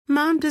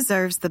Mom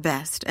deserves the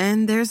best,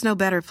 and there's no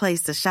better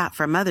place to shop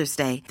for Mother's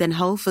Day than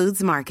Whole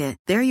Foods Market.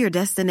 They're your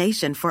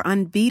destination for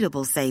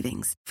unbeatable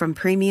savings, from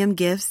premium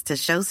gifts to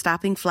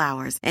show-stopping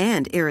flowers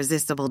and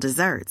irresistible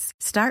desserts.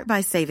 Start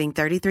by saving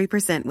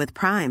 33% with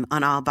Prime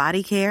on all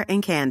body care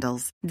and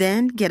candles.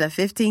 Then get a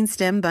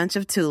 15-stem bunch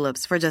of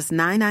tulips for just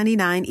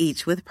 $9.99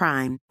 each with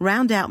Prime.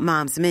 Round out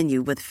Mom's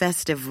menu with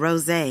festive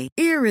rosé,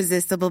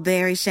 irresistible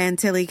berry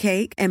chantilly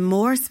cake, and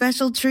more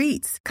special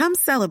treats. Come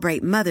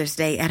celebrate Mother's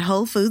Day at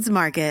Whole Foods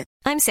Market.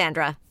 I'm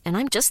Sandra, and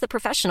I'm just the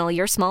professional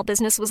your small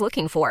business was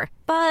looking for.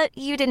 But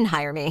you didn't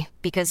hire me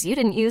because you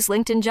didn't use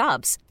LinkedIn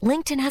Jobs.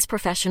 LinkedIn has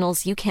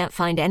professionals you can't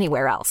find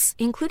anywhere else,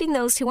 including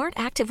those who aren't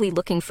actively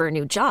looking for a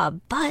new job,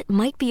 but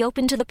might be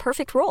open to the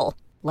perfect role,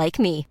 like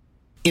me.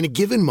 In a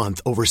given month,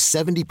 over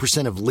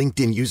 70% of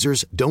LinkedIn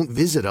users don't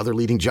visit other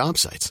leading job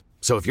sites.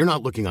 So if you're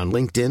not looking on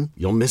LinkedIn,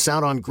 you'll miss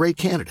out on great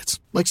candidates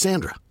like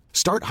Sandra.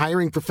 Start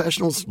hiring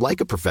professionals like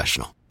a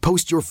professional.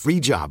 Post your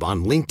free job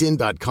on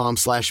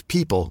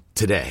linkedin.com/people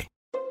today.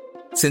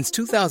 Since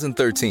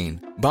 2013,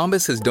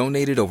 Bombas has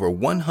donated over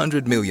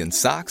 100 million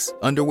socks,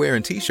 underwear,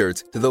 and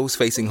T-shirts to those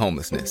facing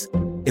homelessness.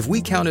 If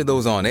we counted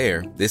those on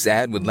air, this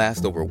ad would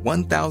last over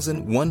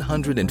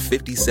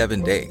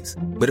 1,157 days.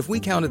 But if we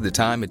counted the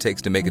time it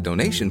takes to make a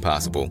donation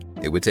possible,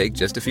 it would take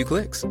just a few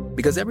clicks.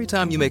 Because every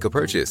time you make a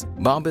purchase,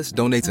 Bombas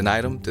donates an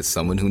item to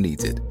someone who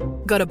needs it.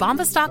 Go to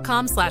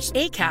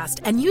bombas.com/ACAST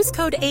and use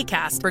code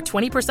ACAST for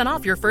 20%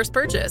 off your first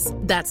purchase.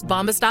 That's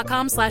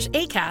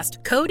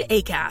bombas.com/ACAST, code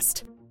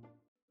ACAST.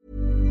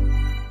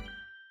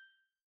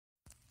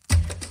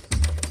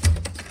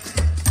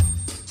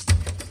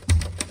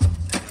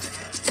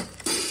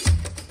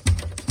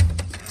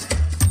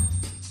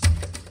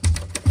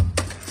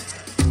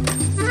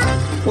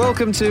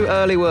 Welcome to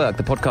Early Work,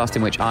 the podcast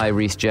in which I,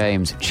 Rhys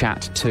James,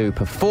 chat to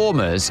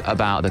performers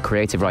about the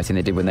creative writing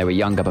they did when they were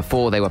younger,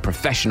 before they were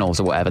professionals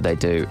or whatever they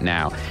do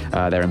now.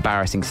 Their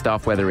embarrassing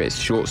stuff, whether it's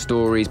short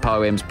stories,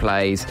 poems,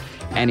 plays,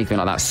 anything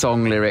like that,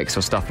 song lyrics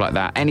or stuff like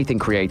that, anything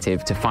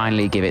creative to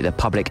finally give it the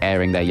public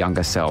airing their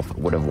younger self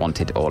would have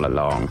wanted all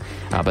along.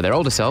 But their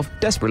older self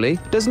desperately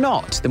does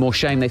not. The more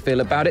shame they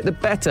feel about it, the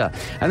better.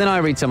 And then I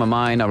read some of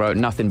mine. I wrote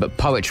nothing but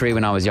poetry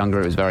when I was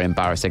younger. It was very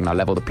embarrassing, and I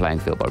leveled the playing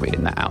field by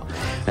reading that out.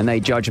 And they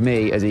judge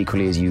me as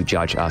equally as you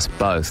judge us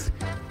both.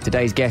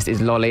 Today's guest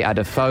is Lolly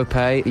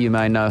Adefope. You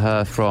may know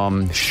her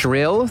from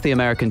Shrill, the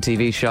American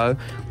TV show,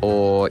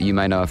 or you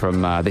may know her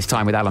from This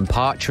Time with Alan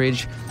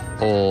Partridge,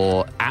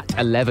 or At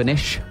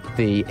 11ish,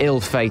 the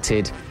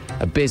ill-fated,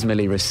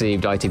 abysmally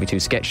received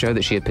ITV2 sketch show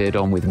that she appeared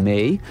on with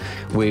me.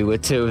 We were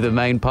two of the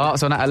main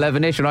parts on At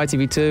 11ish on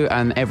ITV2,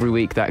 and every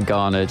week that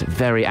garnered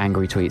very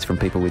angry tweets from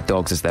people with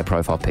dogs as their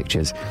profile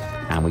pictures.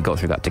 And we got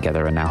through that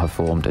together and now have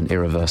formed an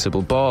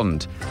irreversible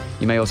bond.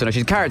 You may also know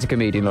she's a character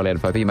comedian, Lolly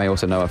Adefope. You may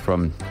also know her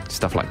from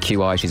stuff like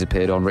QI. She's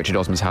appeared on Richard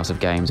Osman's House of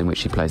Games, in which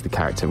she plays the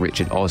character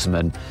Richard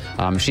Osman.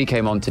 She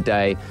came on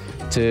today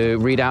to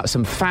read out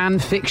some fan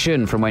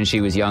fiction from when she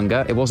was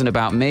younger. It wasn't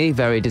about me,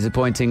 very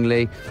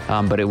disappointingly,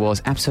 but it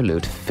was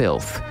absolute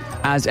filth.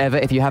 As ever,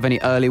 if you have any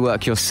early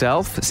work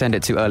yourself, send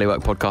it to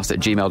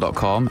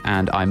earlyworkpodcast@gmail.com,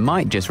 and I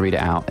might just read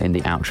it out in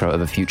the outro of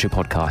a future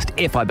podcast,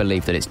 if I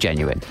believe that it's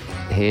genuine.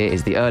 Here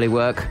is the early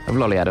work of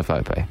Lolly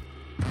Adefope.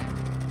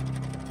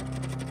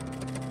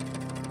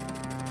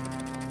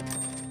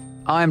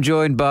 I am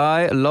joined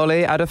by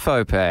Lolly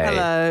Adefope.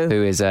 Hello.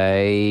 Who is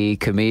a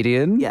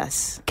comedian?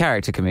 Yes.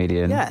 Character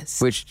comedian?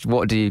 Yes.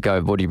 What do you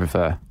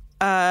prefer?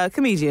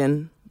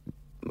 Comedian,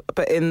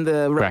 but in the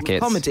realm of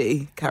Brackets.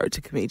 comedy,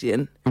 character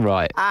comedian.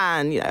 Right.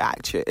 And,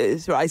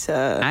 actress,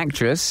 writer.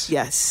 Actress?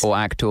 Yes. Or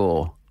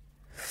actor?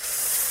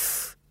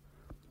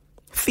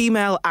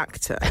 Female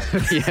actor.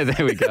 Yeah,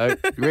 there we go.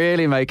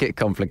 Really make it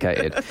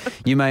complicated.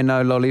 You may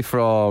know Lolly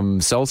from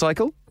Soul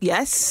Cycle,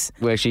 Yes.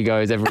 where she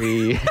goes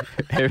every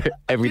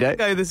day.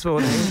 Go this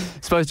morning.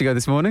 Supposed to go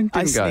this morning?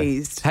 I Didn't go.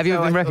 sneezed. Have you So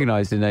ever I been thought-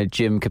 recognised in a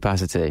gym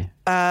capacity?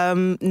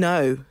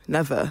 No,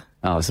 never.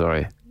 Oh,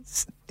 sorry.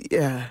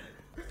 Yeah.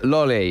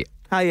 Lolly,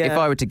 Hiya. if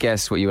I were to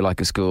guess what you were like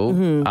at school,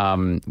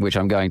 which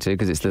I'm going to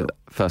because it's the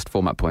first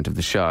format point of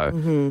the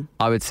show,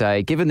 I would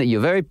say, given that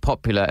you're very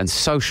popular and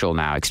social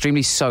now,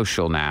 extremely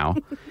social now,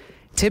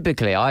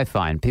 typically I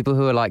find people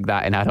who are like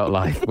that in adult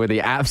life were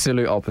the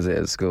absolute opposite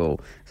at school.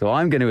 So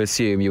I'm going to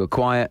assume you were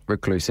quiet,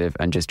 reclusive,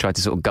 and just tried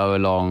to sort of go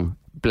along,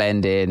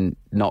 blend in,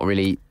 not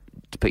really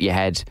put your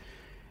head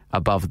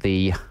above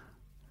the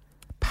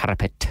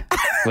parapet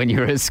when you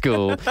were at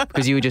school,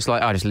 because you were just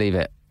like, just leave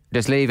it.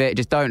 Just leave it.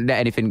 Just don't let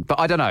anything... But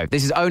I don't know.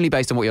 This is only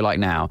based on what you're like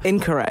now.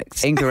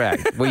 Incorrect.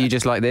 Incorrect. Were you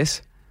just like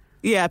this?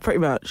 Yeah, pretty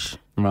much.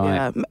 Right.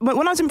 Yeah.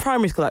 When I was in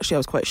primary school, actually, I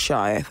was quite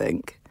shy, I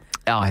think.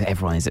 Oh,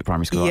 everyone is at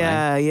primary school,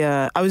 aren't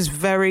Yeah. I was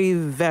very,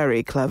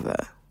 very clever.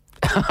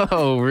 they?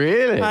 Oh,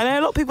 really? I know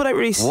a lot of people don't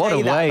really What say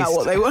a that about waste.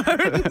 what they were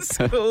in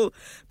school.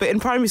 But in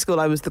primary school,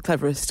 I was the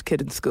cleverest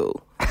kid in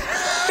school.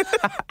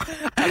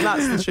 And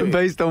that's the truth.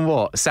 Based on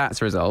what?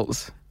 SATs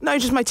results? No,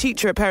 just my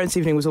teacher at parents'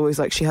 evening was always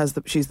like, she's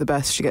the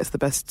best, she gets the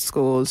best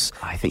scores.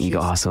 I think you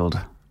got hustled.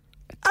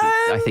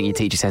 I think your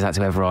teacher says that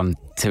to everyone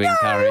to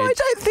encourage. No, I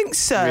don't think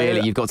so.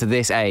 Really, you've got to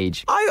this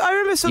age. I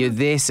remember You're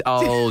this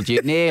old,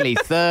 you're nearly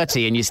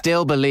 30 and you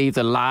still believe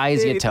the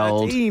lies you're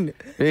told. 13.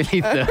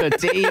 Really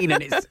 13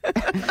 and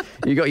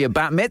you got your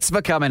bat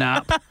mitzvah coming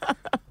up.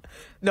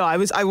 No, I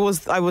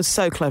was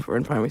so clever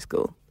in primary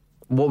school.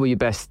 What were your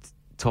best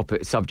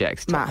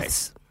subjects?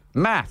 Maths.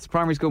 Maths,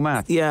 primary school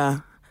maths. Yeah.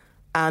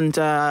 And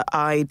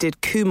I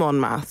did Kumon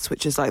maths,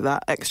 which is like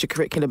that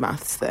extracurricular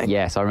maths thing.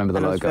 Yes, I remember the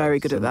and logo. I was very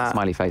good at that.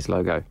 Smiley face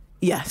logo.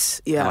 Yes,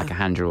 yeah. Like a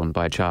hand drawn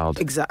by a child.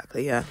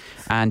 Exactly, yeah.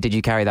 And did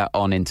you carry that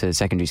on into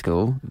secondary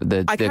school?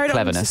 I carried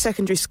cleverness? on into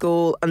secondary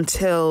school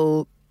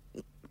until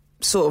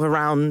sort of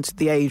around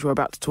the age we're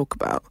about to talk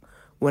about,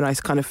 when I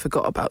kind of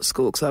forgot about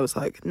school, because I was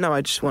like, no,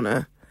 I just want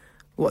to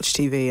watch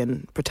TV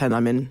and pretend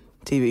I'm in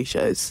TV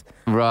shows.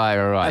 Right.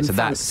 And so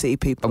fancy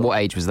people. And what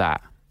age was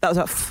that? That was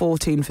about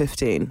 14,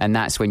 15. And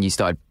that's when you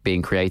started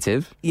being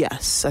creative?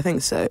 Yes, I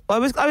think so.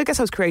 Well, I guess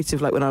I was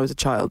creative like when I was a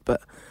child,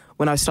 but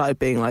when I started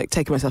being like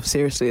taking myself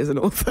seriously as an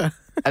author.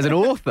 As an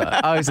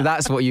author? Oh, so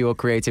that's what your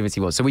creativity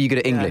was. So were you good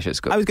at English at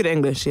school? I was good at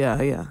English,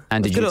 yeah.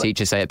 And did your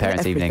teacher say at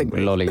parents' evening,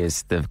 really. Lolly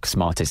is the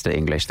smartest at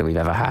English that we've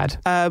ever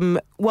had?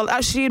 Well,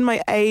 actually in my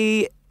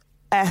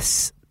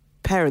AS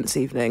parents'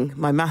 evening,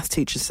 my math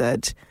teacher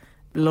said,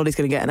 Lolly's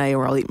going to get an A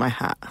or I'll eat my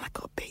hat. And I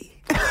got a B.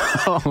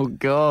 Oh,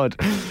 God.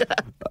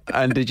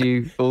 And did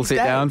you all sit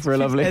down for a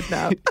lovely... She's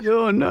dead now.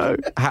 Oh, no.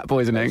 Hat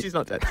poisoning. She's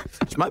not dead.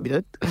 She might be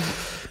dead.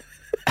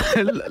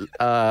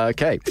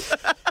 Okay.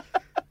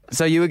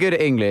 So you were good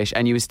at English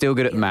and you were still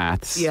good at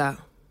maths. Yeah.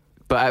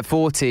 But at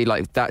 40,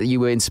 like that, you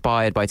were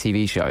inspired by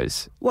TV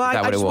shows. Well, Is that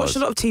I what just it was? watched a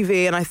lot of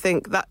TV, and I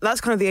think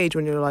that's kind of the age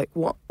when you're like,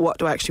 what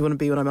do I actually want to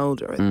be when I'm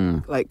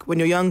older? Like, when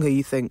you're younger,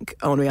 you think,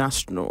 I want to be an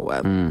astronaut or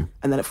whatever. And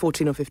then at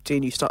 14 or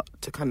 15, you start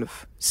to kind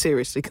of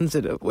seriously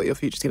consider what your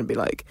future's going to be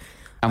like.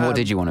 And what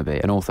did you want to be?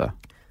 An author?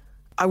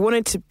 I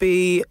wanted to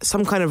be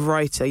some kind of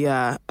writer,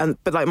 yeah.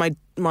 But like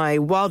my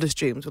wildest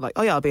dreams were like,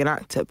 oh yeah, I'll be an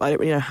actor, but I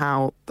don't really know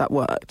how that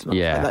worked. And I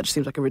was like, that just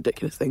seems like a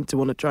ridiculous thing to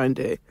want to try and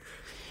do.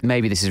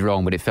 Maybe this is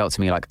wrong, but it felt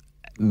to me like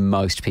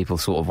most people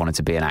sort of wanted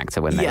to be an actor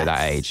when they were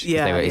that age.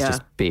 Yeah, it's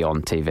just be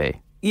on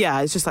TV.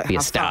 Yeah, it's just like be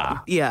have a star.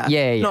 Fun.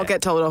 Yeah. Not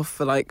get told off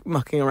for like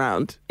mucking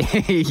around.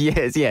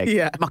 Yes,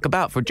 yeah. Muck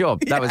about for a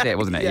job. That was it,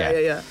 wasn't it?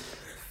 Yeah.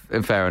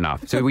 Fair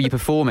enough. So were you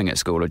performing at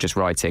school or just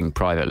writing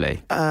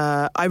privately?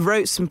 I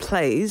wrote some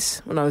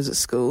plays when I was at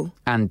school.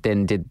 And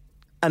then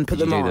put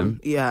them on.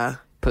 Yeah.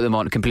 Put them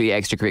on completely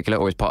extracurricular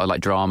or as part of like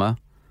drama?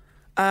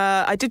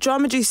 I did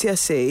drama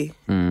GCSE,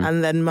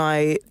 and then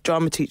my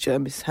drama teacher,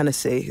 Miss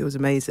Hennessy, who was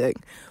amazing,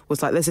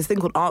 was like, there's this thing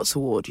called Arts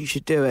Award, you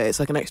should do it. It's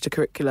like an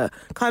extracurricular,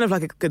 kind of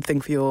like a good thing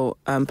for your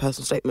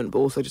personal statement, but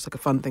also just like a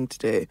fun thing to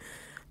do.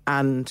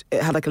 And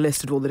it had like a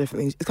list of all the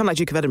different things. It's kind of like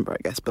Duke of Edinburgh,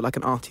 I guess, but like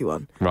an arty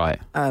one. Right.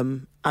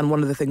 And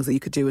one of the things that you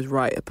could do was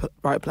write a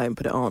play and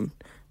put it on.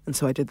 And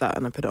so I did that,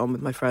 and I put it on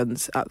with my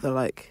friends at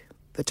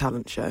the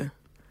talent show.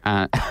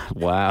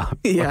 Wow.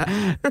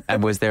 Yeah.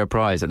 And was there a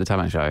prize at the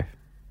talent show?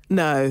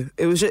 No,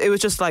 it was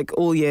just like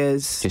all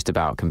years. Just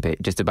about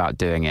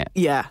doing it.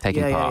 Yeah.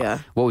 Taking part. Yeah.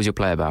 What was your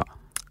play about?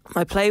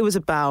 My play was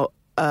about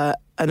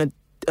an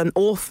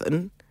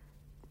orphan.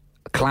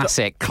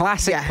 Classic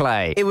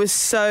play. It was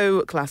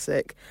so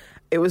classic.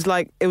 It was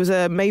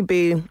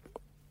maybe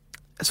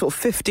a sort of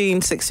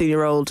 15,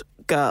 16-year-old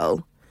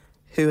girl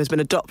who has been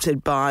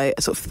adopted by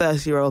a sort of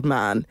 30-year-old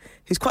man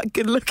who's quite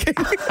good looking.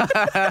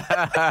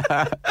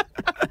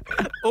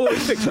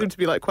 Always pictured him to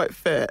be like quite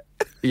fit.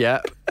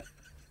 Yeah.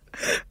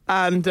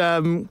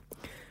 And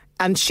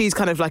she's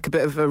kind of like a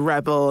bit of a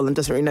rebel and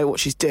doesn't really know what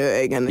she's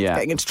doing and is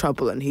getting into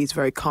trouble, and he's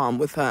very calm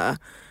with her.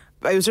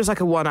 But it was just like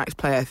a one-act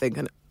play, I think,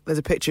 and there's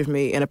a picture of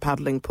me in a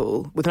paddling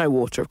pool with no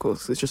water, of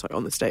course. It's just like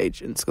on the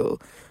stage in school.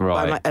 Right.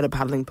 But I'm like at a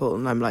paddling pool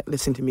and I'm like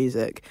listening to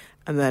music,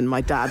 and then my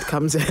dad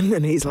comes in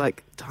and he's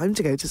like, time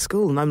to go to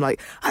school, and I'm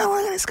like, I don't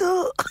want to go to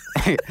school.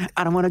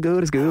 I don't want to go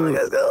to school.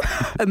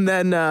 And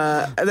then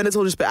it's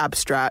all just a bit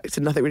abstract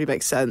and nothing really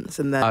makes sense.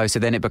 And then so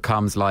then it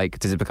becomes like,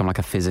 does it become like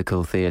a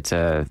physical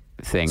theatre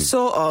thing?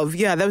 Sort of,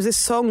 yeah. There was this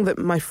song that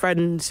my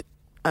friend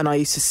and I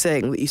used to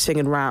sing, that you sing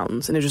in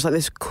rounds, and it was just like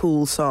this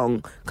cool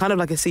song, kind of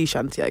like a sea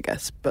shanty, I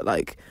guess, but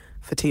like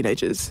for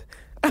teenagers.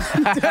 For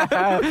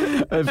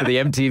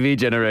the MTV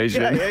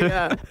generation.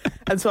 Yeah.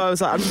 And so I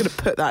was like, I'm just going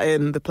to put that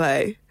in the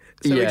play.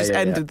 So we just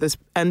ended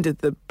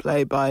the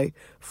play by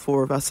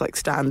four of us like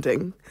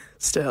standing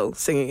still,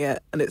 singing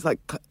it, and it's like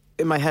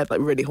in my head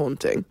like really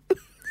haunting.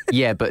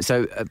 Yeah, but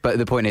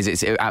the point is,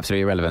 it's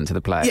absolutely irrelevant to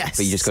the play. Yes.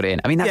 But you just got it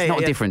in. I mean, that's not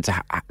different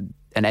to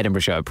an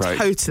Edinburgh show approach.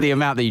 Totally. The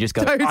amount that you just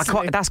go,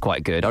 Totally. that's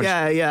quite good.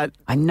 Yeah.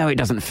 I know it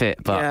doesn't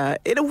fit, but yeah,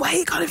 in a way,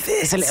 it kind of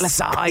fits. It's a little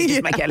aside.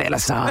 Just make it a little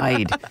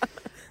aside.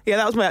 Yeah,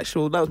 that was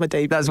my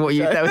debut. That's what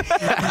you.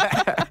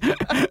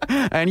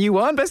 And you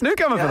won Best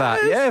Newcomer for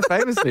that. Yeah,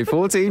 famously,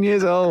 14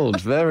 years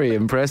old. Very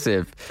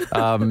impressive.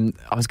 I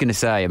was going to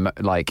say,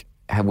 like,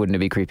 wouldn't it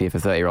be creepy if a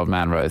 30-year-old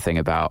man wrote a thing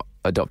about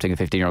adopting a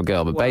 15-year-old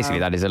girl, but basically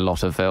that is a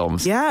lot of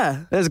films.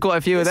 Yeah. There's quite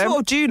a few of them. Sort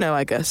of Juno,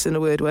 I guess, in a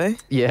weird way.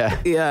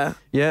 Yeah. Yeah.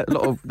 Yeah,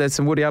 there's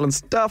some Woody Allen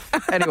stuff.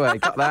 Anyway,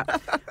 cut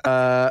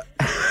that.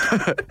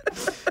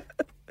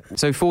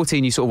 So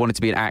 14, you sort of wanted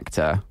to be an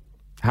actor.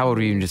 How old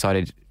were you and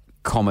decided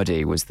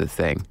comedy was the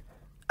thing?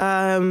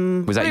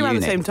 Was that around uni?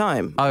 the same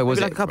time? Oh, was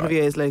Maybe it? like a couple of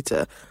years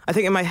later. I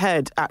think in my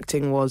head,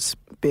 acting was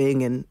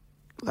being in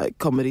like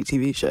comedy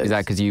TV shows. Is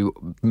that because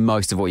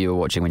most of what you were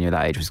watching when you were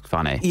that age was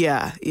funny?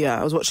 Yeah.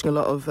 I was watching a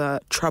lot of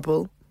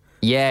Trouble.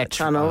 Yeah,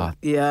 Channel.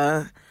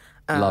 Yeah.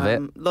 Love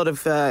it. A lot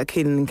of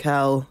Keenan and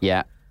Kel.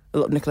 Yeah. A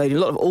lot of Nickelodeon. A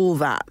lot of all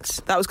that.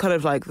 That was kind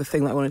of like the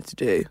thing that I wanted to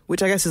do,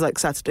 which I guess is like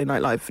Saturday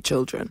Night Live for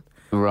children.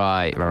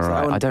 Right.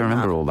 I don't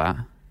remember all that.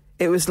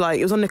 It was on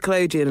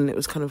Nickelodeon, and it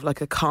was kind of like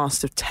a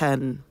cast of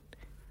 10,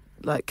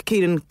 like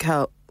Keenan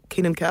Kel.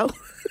 Keenan Kel.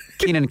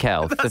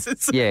 That's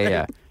his name.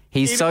 Yeah.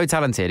 He's so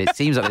talented. It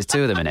seems like there's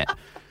two of them in it.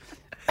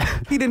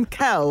 Keenan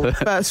Kel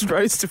first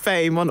rose to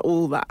fame on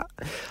all that.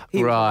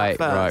 Right.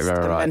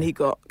 And he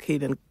got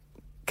Keenan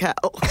Kel.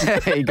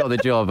 He got the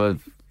job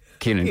of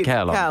Keenan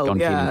Kel on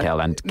Keenan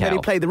Kel and Kel. Then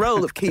he played the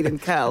role of Keenan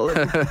Kel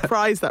and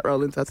prized that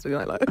role in Saturday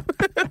Night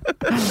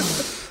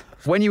Live.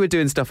 When you were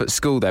doing stuff at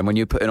school then, when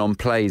you were putting on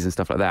plays and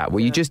stuff like that,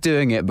 were you just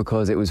doing it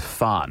because it was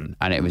fun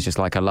and it was just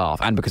like a laugh,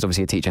 and because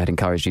obviously a teacher had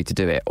encouraged you to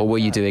do it? Or were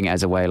you doing it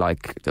as a way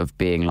of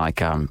being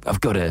like, I've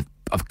got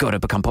to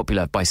become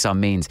popular by some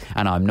means,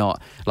 and I'm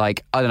not?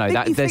 Like, I don't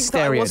know, there's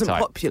stereotype. That I wasn't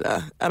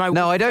popular, and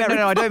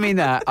I don't mean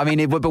that. I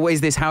mean, but is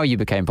this how you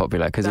became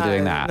popular because of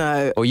doing that?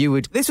 No. Or you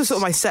would? This was sort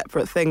of my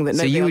separate thing that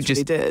nobody else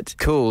really did.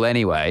 Cool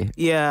anyway.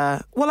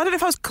 Yeah. Well, I don't know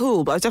if I was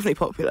cool, but I was definitely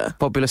popular.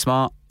 Popular,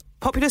 smart.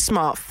 Popular,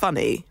 smart,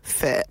 funny,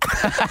 fit. No,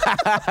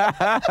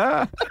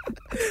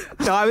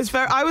 I was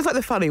like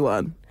the funny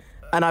one,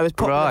 and I was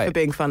popular for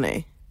being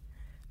funny.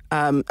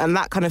 And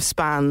that kind of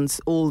spans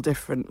all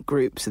different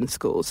groups in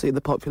school. So the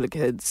popular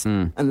kids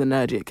and the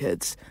nerdier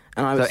kids.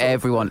 And I was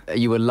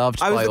you were loved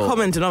by all. I was the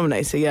common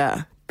denominator,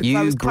 yeah.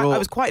 I was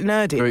quite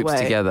nerdy groups in a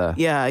way. Together.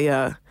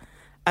 Yeah.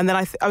 And then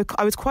I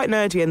was quite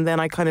nerdy, and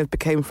then I kind of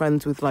became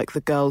friends with like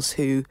the girls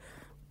who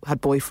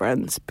had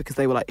boyfriends because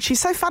they were like, she's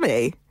so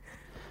funny.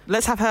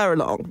 Let's have her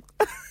along.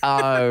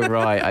 Oh,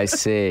 right, I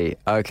see.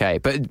 Okay,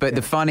 but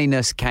the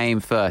funniness came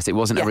first. It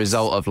wasn't a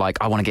result of like,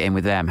 I want to get in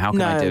with them. How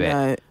can I do it?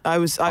 No,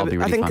 I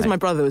think because my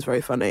brother was very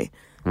funny.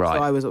 Right.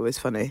 So I was always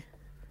funny.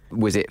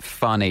 Was it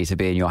funny to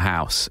be in your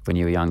house when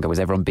you were younger? Was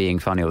everyone being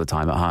funny all the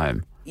time at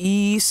home?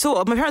 Sort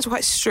of. My parents were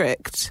quite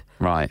strict.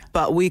 Right.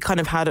 But we kind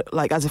of had,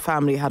 like, as a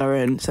family, had our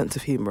own sense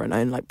of humour and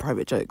own, like,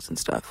 private jokes and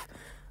stuff.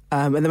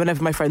 And then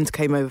whenever my friends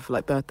came over for,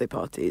 like, birthday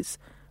parties,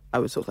 I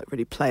would sort of, like,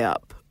 really play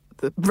up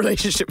the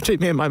relationship between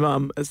me and my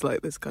mum as,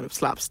 like, this kind of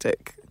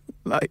slapstick,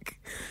 like,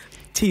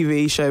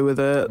 TV show with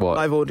a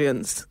live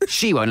audience.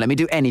 She won't let me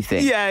do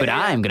anything, but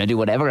I'm going to do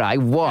whatever I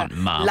want,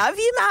 Mum. Love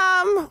you,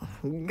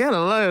 Mum. Get a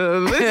load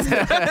of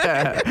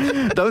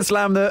this. Don't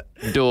slam the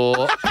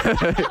door.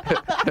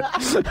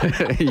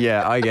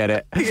 Yeah, I get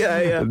it.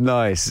 Yeah.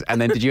 Nice.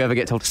 And then did you ever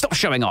get told, stop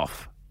showing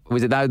off?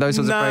 Was it those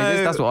sorts of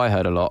phrases? That's what I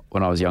heard a lot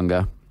when I was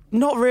younger.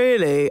 Not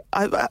really.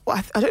 I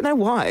don't know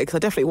why, because I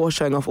definitely was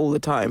showing off all the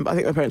time, but I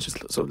think my parents just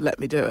sort of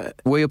let me do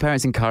it. Were your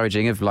parents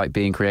encouraging of like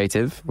being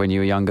creative when you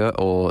were younger,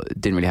 or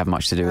didn't really have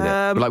much to do with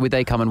it? Like, would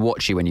they come and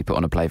watch you when you put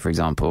on a play, for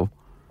example?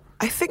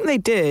 I think they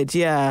did,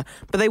 yeah.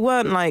 But they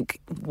weren't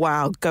like,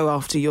 wow, go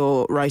after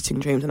your writing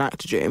dreams and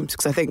actor dreams,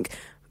 because I think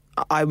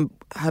I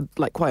had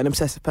like quite an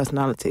obsessive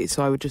personality,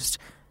 so I would just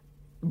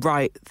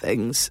write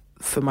things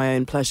for my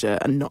own pleasure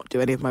and not do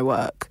any of my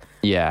work.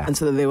 Yeah. And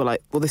so then they were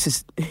like, well,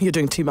 you're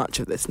doing too much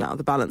of this now.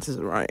 The balance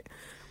isn't right.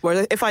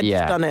 Whereas if I'd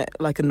done it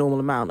like a normal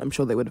amount, I'm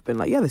sure they would have been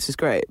like, yeah, this is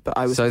great. But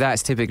I was. So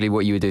that's typically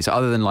what you would do. So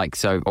other than like,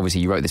 so obviously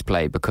you wrote this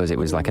play because it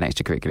was like an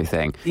extracurricular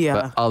thing. Yeah.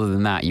 But other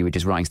than that, you were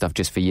just writing stuff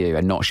just for you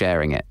and not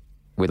sharing it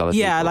with other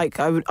people. Yeah, like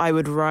I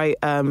would write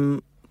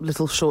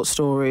little short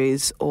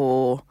stories,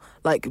 or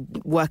like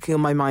working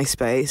on my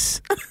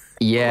MySpace.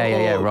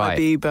 Yeah, right. My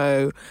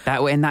Bebo.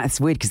 And that's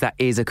weird because that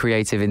is a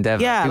creative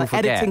endeavour. Yeah, people like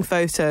forget. editing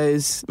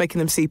photos, making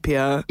them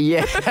sepia.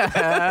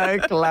 Yeah,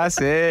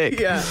 classic.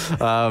 Yeah.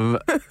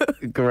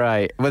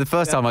 Great. Well, the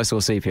first time I saw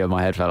sepia,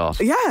 my head fell off.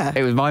 Yeah.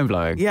 It was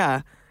mind-blowing.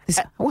 Yeah.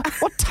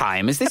 What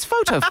time is this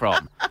photo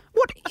from?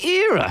 What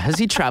era has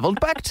he travelled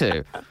back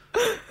to?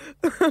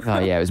 Oh,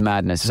 yeah, it was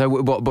madness.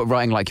 So, but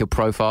writing like your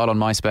profile on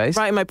MySpace?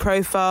 Writing my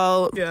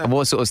profile. Yeah. And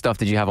what sort of stuff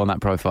did you have on that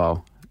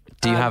profile?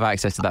 Do you have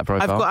access to that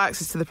profile? I've got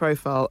access to the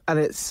profile,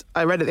 and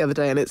I read it the other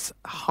day, and it's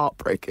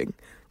heartbreaking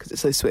because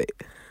it's so sweet.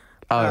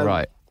 Oh,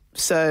 right.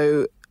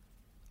 So,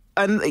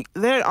 and they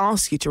don't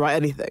ask you to write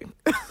anything.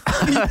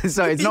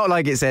 So it's not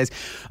like it says,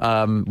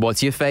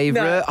 what's your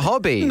favourite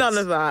hobby? None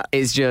of that.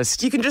 It's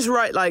just... You can just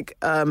write like,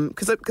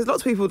 because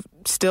lots of people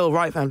still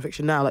write fan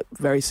fiction now, like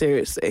very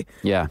seriously.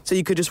 Yeah. So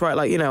you could just write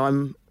like,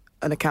 I'm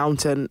an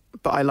accountant,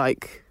 but I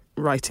like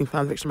writing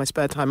fan fiction in my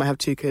spare time. I have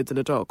 2 kids and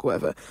a dog,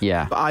 whatever.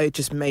 Yeah. But I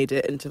just made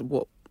it into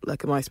what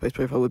like a MySpace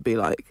profile would be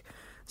like.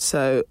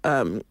 So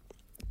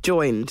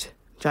joined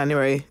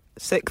January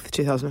 6th,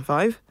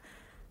 2005.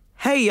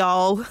 Hey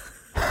y'all.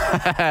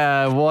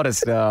 What a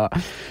start.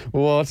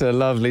 What a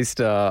lovely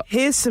start.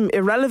 Here's some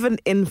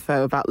irrelevant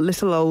info about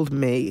little old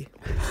me.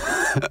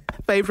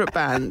 Favourite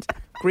band?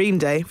 Green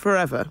Day,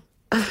 Forever.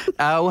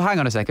 Well, hang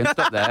on a second.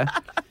 Stop there.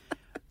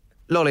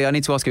 Lolly, I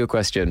need to ask you a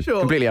question. Sure.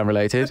 Completely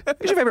unrelated.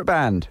 Who's your favourite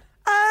band?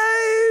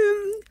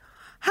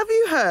 Have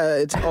you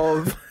heard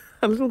of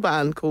a little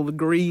band called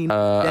Green Day?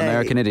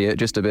 American Idiot,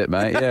 just a bit,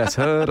 mate. Yes,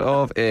 heard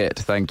of it.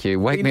 Thank you.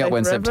 Wake Green me Day up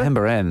when Forever?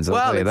 September ends. I'll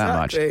tell you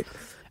that exactly. much.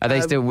 Are they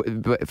still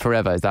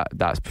Forever?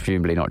 That's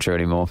presumably not true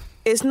anymore.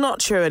 It's not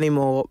true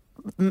anymore.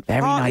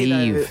 Very Partly,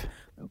 naive.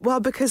 though, well,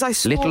 because I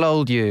saw... Little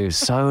old you,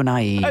 so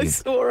naive. I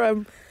saw...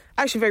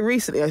 actually, very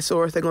recently, I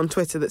saw a thing on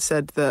Twitter that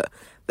said that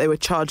they were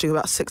charging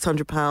about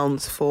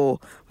 £600 for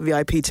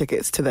VIP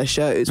tickets to their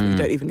shows when you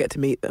don't even get to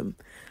meet them.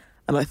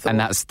 And I thought... And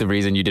that's the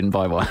reason you didn't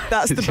buy one?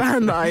 That's the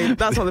band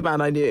that's not the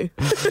band I knew.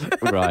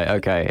 Right,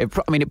 okay.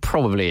 It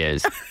probably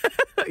is.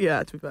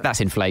 Yeah, to be fair.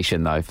 That's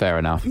inflation, though. Fair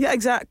enough. Yeah,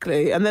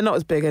 exactly. And they're not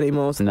as big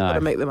anymore, so No. they've got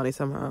to make the money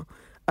somehow.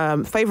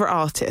 Favourite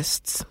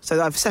artists?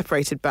 So I've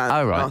separated band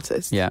Oh, and right.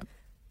 artists. Yeah.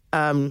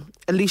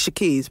 Alicia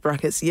Keys,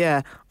 brackets,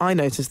 yeah, I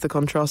noticed the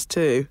contrast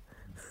too.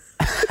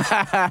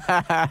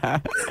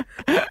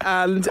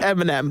 And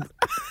Eminem.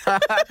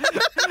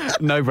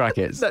 No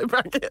brackets. No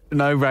bracket.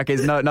 No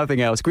brackets,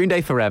 nothing else. Green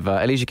Day Forever.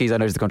 Alicia Keys, I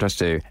noticed the contrast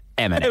too.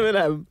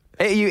 Eminem.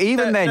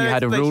 Eminem. You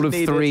had a rule of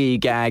explanation three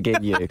gag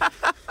in you.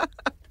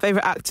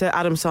 Favourite actor,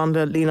 Adam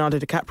Sandler, Leonardo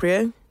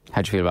DiCaprio.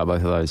 How'd you feel about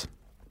both of those?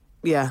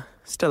 Yeah,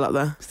 still up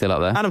there. Still up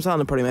there? Adam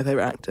Sandler, probably my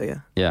favourite actor,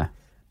 yeah.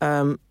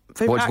 Yeah.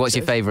 What's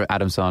your favourite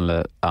Adam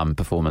Sandler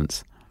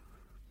performance?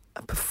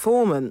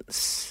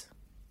 Performance?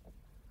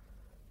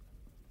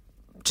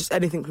 Just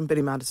anything from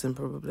Billy Madison,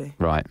 probably.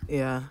 Right.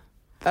 Yeah.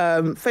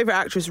 Favourite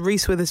actress,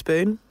 Reese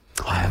Witherspoon.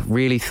 I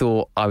really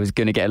thought I was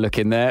going to get a look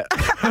in there.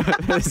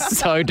 It's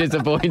so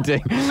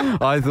disappointing.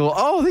 I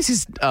thought, this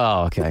is...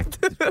 Oh, okay.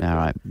 All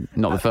right.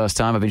 Not the first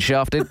time I've been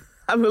shafted.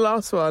 And the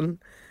last one,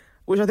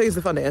 which I think is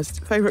the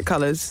funniest. Favourite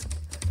colours?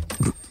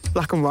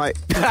 Black and white.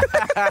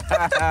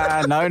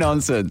 No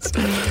nonsense.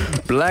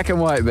 Black and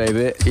white,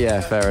 baby.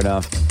 Yeah, fair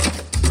enough.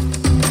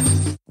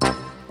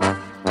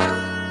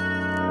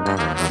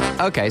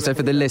 Okay, so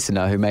for the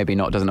listener who maybe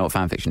doesn't know what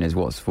fan fiction is,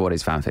 what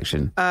is fan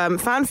fiction?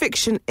 Fan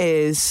fiction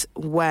is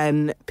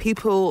when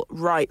people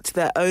write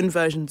their own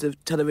versions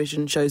of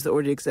television shows that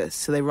already exist.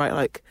 So they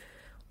write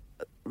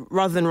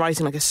rather than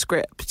writing like a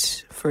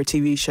script for a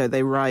TV show,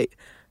 they write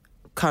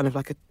kind of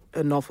like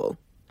a novel.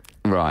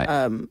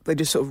 Right. They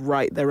just sort of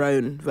write their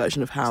own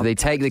version of how. So they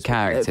take the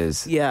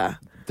characters that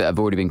have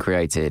already been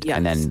created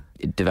and then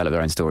develop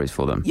their own stories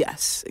for them.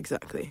 Yes,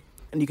 exactly.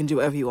 And you can do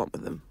whatever you want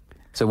with them.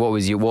 So what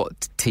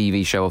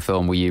TV show or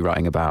film were you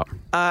writing about?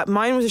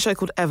 Mine was a show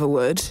called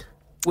Everwood,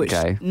 which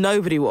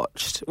nobody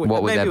watched.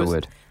 What was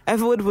Everwood?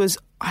 Everwood was,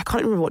 I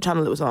can't remember what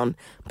channel it was on,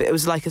 but it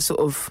was like a sort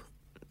of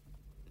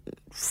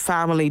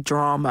family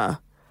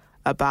drama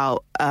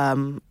about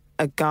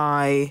a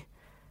guy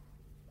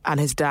and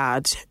his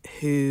dad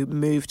who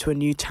moved to a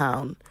new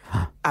town,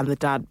 and the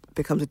dad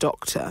becomes a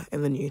doctor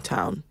in the new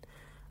town,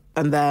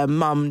 and their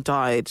mum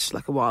died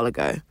like a while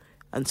ago.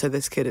 And so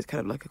this kid is kind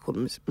of like a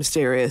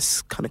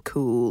mysterious, kind of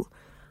cool,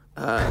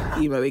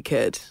 emo-y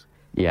kid.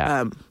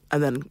 Yeah.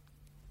 And then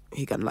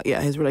he kind of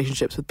his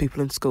relationships with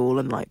people in school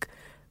and like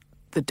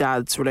the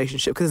dad's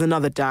relationship. Because there's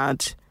another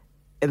dad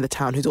in the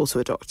town who's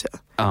also a doctor.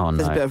 Oh, no.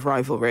 There's a bit of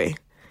rivalry.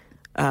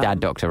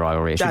 Dad-doctor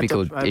rivalry. It should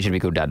be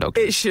called Dad-Doctor.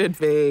 It should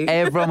be.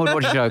 Everyone would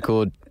watch a show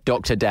called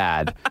Dr.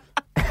 Dad.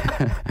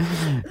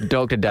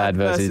 Dr. Dad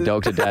versus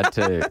Dr. Dad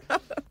 2.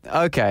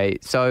 Okay,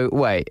 so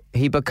wait,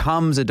 he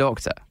becomes a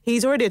doctor.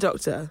 He's already a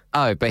doctor.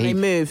 Oh, but they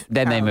move.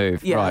 Then they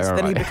move. Yeah, right, so right,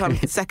 then right. he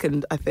becomes the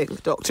second, I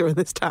think, doctor in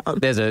this town.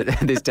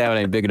 This town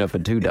ain't big enough for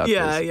two doctors.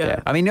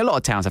 Yeah. I mean, a lot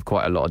of towns have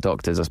quite a lot of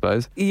doctors, I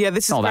suppose. Yeah,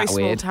 this is Not a very that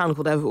small weird. town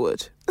called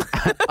Everwood.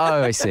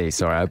 Oh, I see.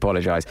 Sorry, I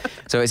apologise.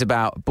 So it's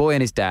about boy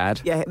and his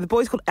dad. Yeah, the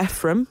boy's called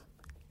Ephraim.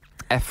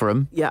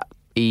 Ephraim. Yeah.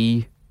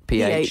 E-P-H.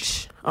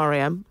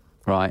 P-H-R-A-M.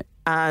 Right.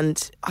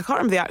 And I can't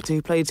remember the actor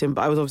who played him,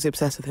 but I was obviously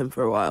obsessed with him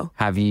for a while.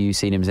 Have you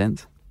seen him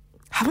since?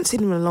 Haven't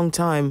seen him in a long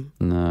time.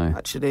 No.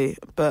 Actually,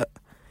 but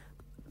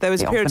there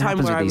was a It period of often time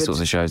happens where with these sorts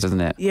of shows, doesn't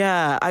it?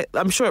 Yeah,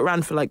 I'm sure it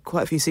ran for like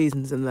quite a few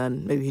seasons, and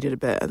then maybe he did a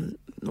bit, and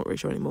not really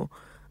sure anymore.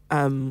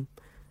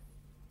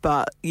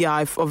 But yeah,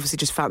 I've obviously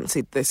just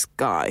fancied this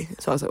guy,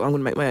 so I was like, well, I'm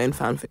going to make my own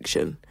fan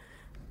fiction.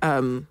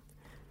 And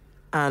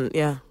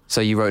yeah. So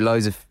you wrote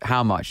loads of...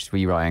 How much were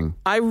you writing?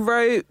 I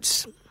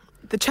wrote...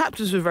 The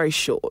chapters were very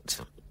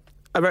short.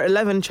 I wrote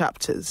 11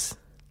 chapters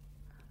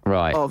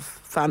of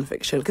fan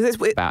fiction. Because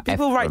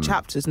people write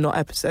chapters, not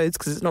episodes,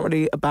 because it's not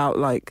really about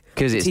like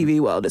the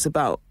TV world. It's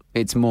about...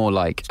 It's more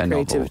like a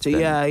creativity.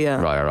 novel.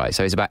 Yeah. Right.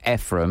 So it's about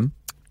Ephraim.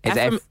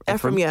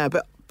 Ephraim, yeah.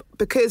 But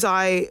because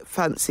I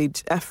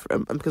fancied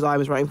Ephraim and because I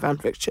was writing fan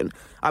fiction,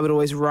 I would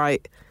always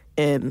write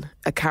in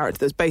a character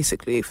that's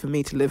basically for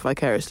me to live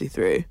vicariously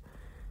through.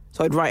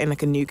 So I'd write in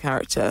like a new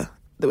character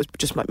that was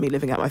just like me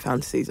living out my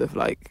fantasies of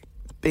like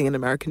being an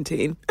American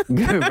teen.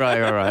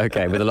 right.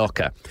 Okay, with a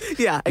locker.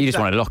 Yeah, You just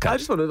wanted a locker. I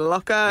just wanted a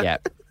locker. Yeah.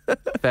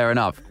 Fair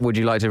enough. Would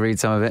you like to read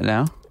some of it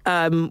now?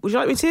 Would you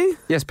like me to?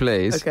 Yes,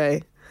 please.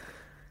 Okay.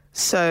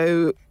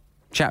 So,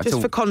 Chapter...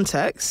 just for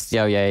context...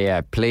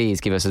 Yeah.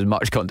 Please give us as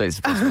much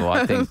context as possible,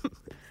 I think.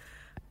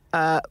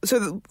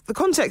 So the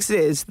context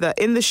is that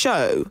in the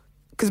show...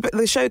 Because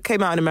the show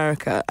came out in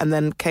America and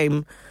then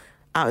came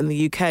out in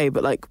the UK,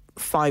 but like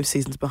 5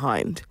 seasons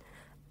behind.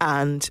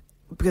 And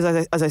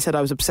because, as I said,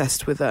 I was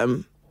obsessed with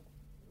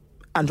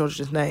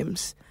androgynous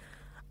names,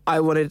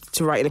 I wanted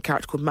to write in a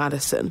character called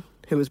Madison,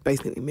 who was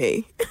basically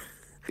me.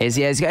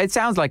 It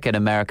sounds like an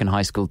American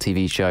high school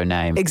TV show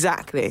name.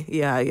 Exactly,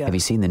 yeah. Have you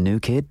seen the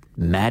new kid,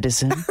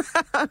 Madison?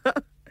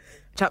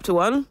 Chapter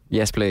 1?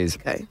 Yes, please.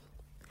 Okay.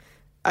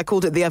 I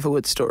called it The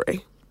Everwood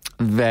Story.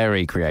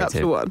 Very creative.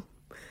 Chapter 1.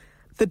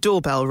 The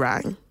doorbell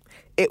rang.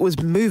 It was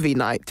movie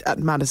night at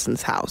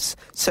Madison's house,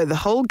 so the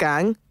whole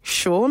gang,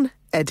 Sean,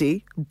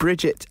 Eddie,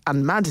 Bridget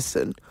and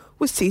Madison,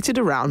 were seated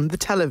around the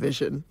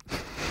television.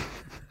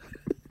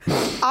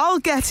 I'll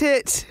get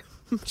it.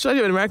 Should I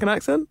do an American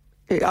accent?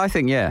 I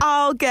think, yeah.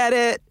 I'll get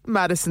it,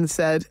 Madison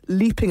said,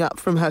 leaping up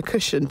from her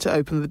cushion to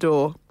open the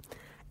door.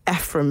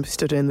 Ephraim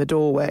stood in the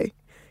doorway.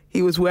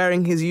 He was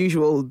wearing his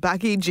usual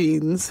baggy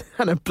jeans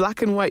and a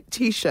black and white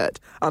T-shirt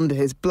under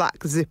his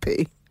black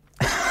zippy.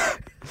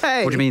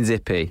 Hey. What do you mean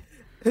zippy?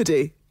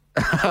 Hoodie.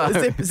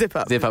 Zip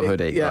up. Zip up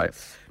hoodie, yeah.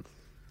 Right.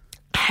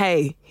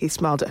 Hey, he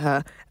smiled at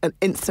her and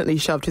instantly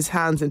shoved his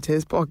hands into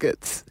his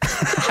pockets.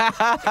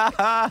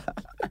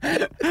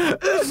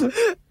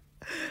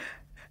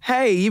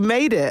 Hey, you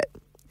made it.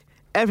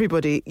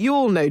 Everybody, you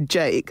all know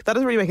Jake. That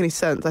doesn't really make any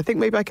sense. I think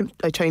maybe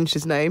I changed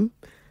his name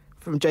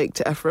from Jake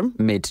to Ephraim.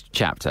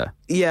 Mid-chapter.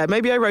 Yeah,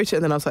 maybe I wrote it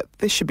and then I was like,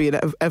 this should be an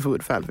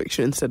Everwood fan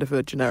fiction instead of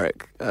a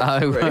generic.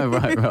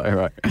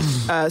 Right.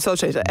 So I'll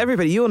change that.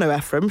 Everybody, you all know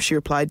Ephraim, she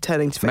replied,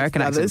 turning to face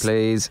American the accent, others.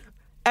 please.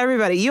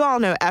 Everybody, you all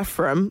know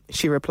Ephraim,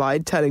 she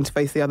replied, turning to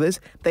face the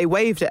others. They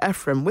waved at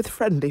Ephraim with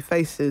friendly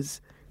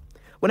faces.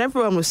 When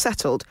everyone was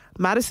settled,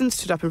 Madison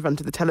stood up in front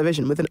of the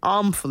television with an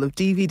armful of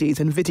DVDs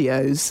and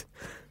videos.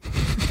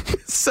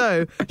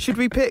 So, should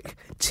we pick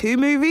 2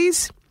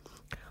 movies?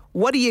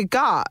 What do you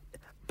got?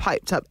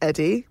 Piped up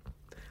Eddie.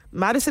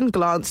 Madison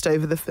glanced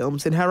over the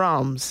films in her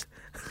arms.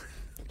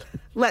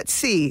 Let's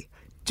see.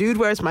 Dude,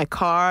 Where's My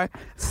Car?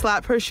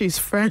 Slap Her, She's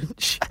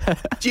French.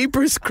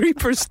 Jeepers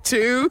Creepers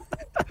 2.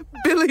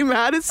 Billy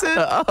Madison.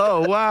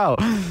 Oh, wow.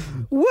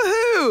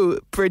 Woohoo!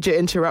 Bridget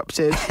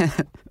interrupted.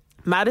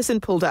 Madison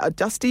pulled out a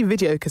dusty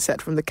video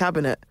cassette from the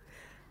cabinet.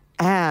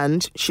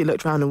 And she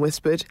looked round and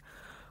whispered,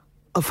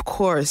 of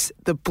course,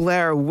 the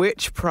Blair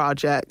Witch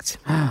Project.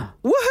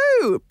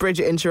 Woohoo!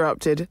 Bridget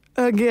interrupted.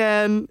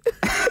 Again.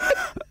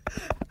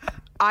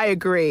 I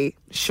agree,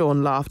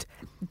 Sean laughed.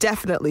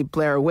 Definitely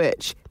Blair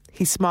Witch.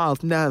 He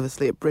smiled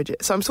nervously at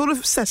Bridget. So I'm sort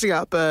of setting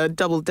up a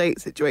double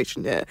date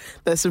situation here.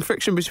 There's some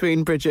friction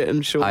between Bridget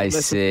and Sean. I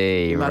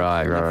see.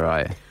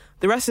 Right.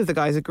 The rest of the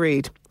guys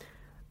agreed.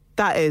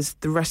 That is,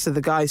 the rest of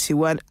the guys who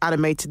weren't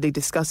animatedly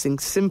discussing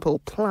Simple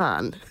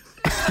Plan.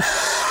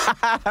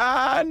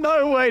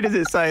 No way does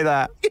it say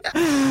that.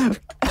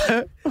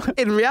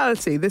 In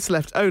reality, this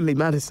left only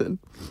Madison.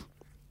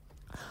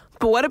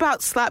 But what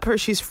about Slap Her,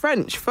 She's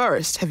French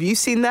first? Have you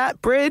seen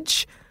that,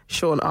 Bridge?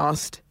 Sean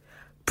asked.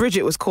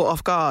 Bridget was caught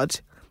off guard.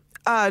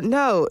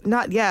 No,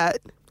 not yet.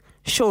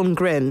 Sean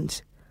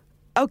grinned.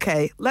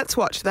 Okay, let's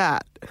watch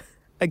that.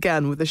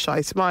 Again with a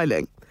shy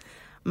smiling.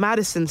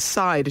 Madison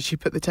sighed as she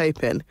put the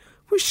tape in.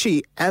 Was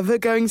she ever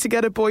going to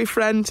get a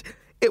boyfriend?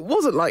 It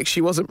wasn't like she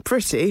wasn't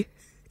pretty.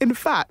 In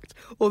fact,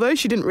 although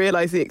she didn't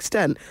realise the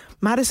extent,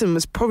 Madison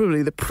was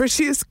probably the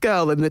prettiest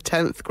girl in the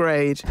 10th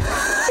grade.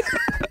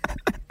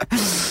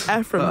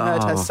 Ephraim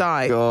heard her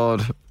sigh.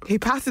 God. He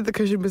patted the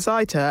cushion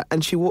beside her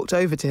and she walked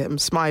over to him,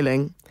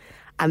 smiling.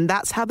 And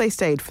that's how they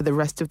stayed for the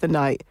rest of the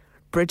night.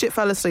 Bridget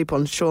fell asleep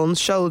on Sean's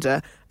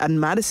shoulder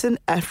and Madison,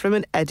 Ephraim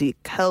and Eddie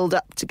curled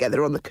up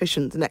together on the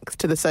cushions next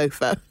to the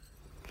sofa.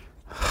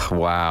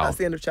 Wow. That's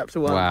the end of chapter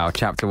 1. Wow,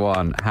 chapter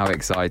 1. How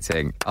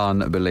exciting.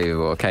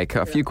 Unbelievable. Okay,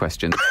 a few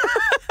questions.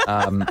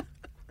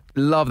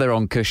 Love they're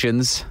on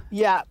cushions.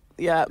 Yeah.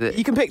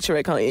 You can picture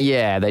it, can't you?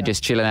 Yeah, they're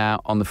just chilling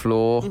out on the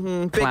floor.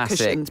 Mm-hmm. Classic.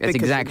 Cushions, it's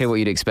exactly cushions. what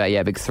you'd expect.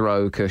 Yeah, big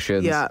throw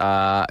cushions.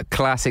 Yeah.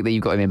 Classic that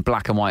you've got them in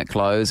black and white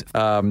clothes.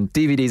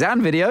 DVDs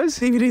and videos.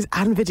 DVDs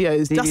and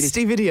videos.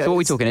 Dusty videos. So what are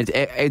we talking?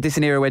 Is this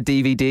an era where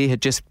DVD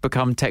had just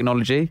become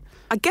technology?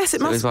 I guess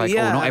it must It was like, be,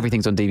 yeah. oh, not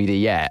everything's on DVD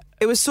yet.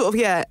 It was sort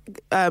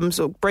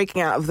of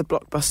breaking out of the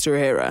Blockbuster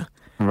era.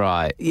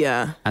 Right.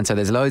 Yeah. And so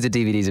there's loads of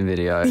DVDs and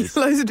videos.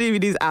 Loads of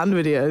DVDs and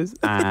videos.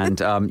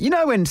 And you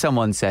know when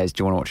someone says,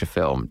 do you want to watch a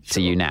film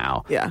to you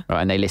now? Yeah.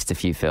 Right, and they list a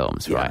few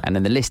films, Yeah. right? And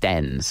then the list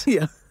ends.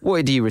 Yeah.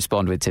 What do you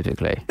respond with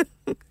typically?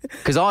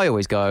 Because I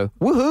always go,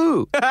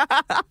 woohoo!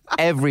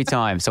 Every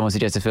time someone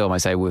suggests a film, I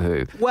say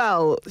woohoo.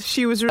 Well,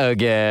 she was...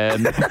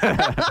 Again.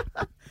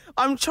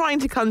 I'm trying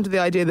to come to the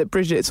idea that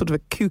Bridget is sort of a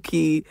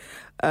kooky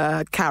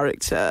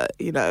character,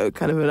 you know,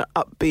 kind of an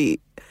upbeat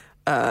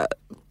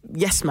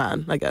yes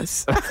man, I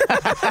guess.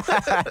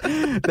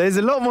 There's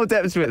a lot more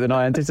depth to it than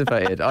I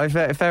anticipated.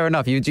 Fair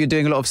enough. You're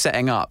doing a lot of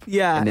setting up.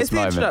 Yeah, in this it's the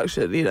moment.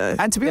 introduction, you know.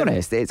 And to be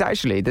honest, it's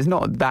actually there's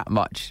not that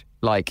much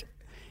like.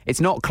 It's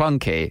not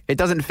clunky. It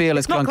doesn't feel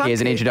as clunky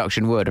as an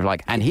introduction would of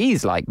like, and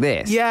he's like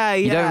this. Yeah,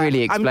 You don't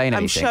really explain I'm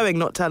anything. showing,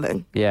 not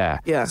telling. Yeah.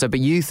 Yeah. So, but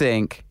you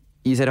said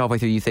halfway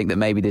through, you think that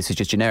maybe this is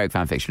just generic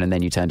fan fiction, and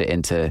then you turned it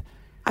into.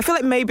 I feel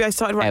like maybe I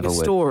started writing a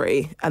Everwood.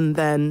 story, and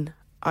then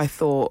I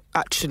thought,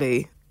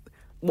 actually,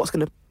 what's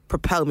going to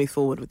propel me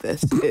forward with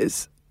this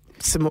is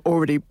some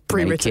already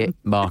pre-written. Make it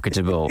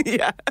marketable.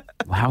 Yeah.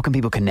 How can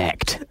people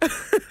connect?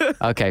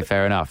 Okay,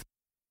 fair enough.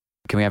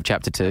 Can we have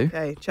chapter 2?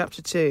 Okay,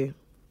 chapter 2.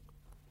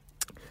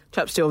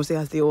 Chapter 2 obviously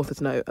has the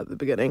author's note at the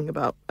beginning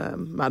about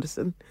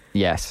Madison.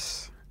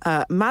 Yes.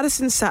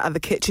 Madison sat at the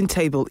kitchen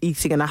table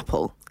eating an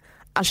apple.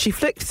 As she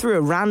flicked through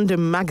a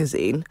random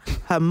magazine,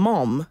 her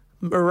mom,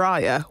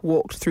 Mariah,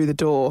 walked through the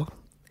door.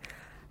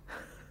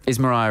 Is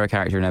Mariah a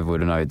character in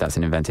Everwood, or no, that's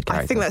an invented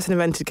character? I think that's an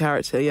invented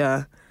character,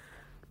 yeah.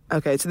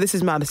 Okay, so this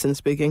is Madison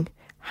speaking.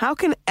 How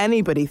can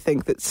anybody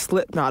think that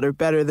Slipknot are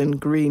better than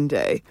Green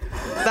Day?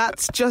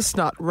 That's just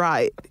not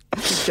right,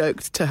 she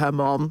joked to her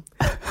mom.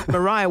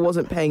 Mariah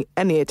wasn't paying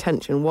any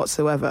attention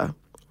whatsoever.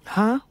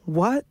 Huh?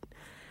 What?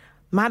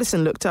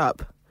 Madison looked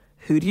up.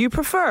 Who do you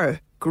prefer,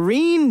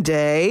 Green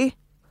Day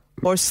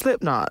or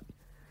Slipknot?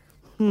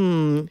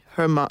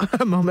 Her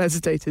mom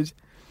hesitated.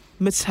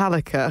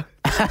 Metallica.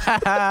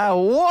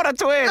 What a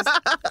twist!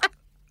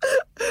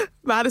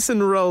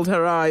 Madison rolled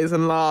her eyes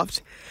and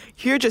laughed.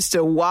 You're just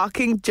a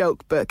walking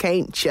joke book,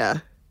 ain't ya?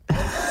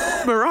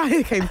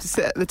 Mariah came to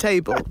sit at the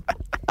table.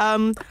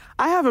 I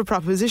have a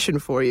proposition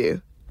for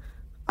you.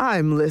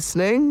 I'm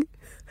listening.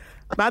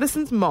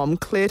 Madison's mom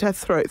cleared her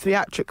throat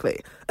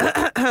theatrically.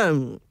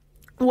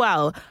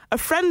 Well, a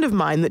friend of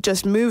mine that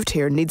just moved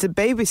here needs a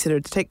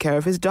babysitter to take care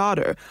of his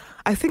daughter.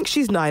 I think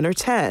she's 9 or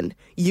 10.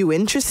 You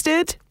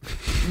interested?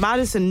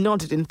 Madison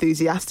nodded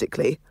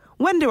enthusiastically.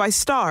 When do I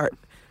start?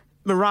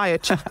 Mariah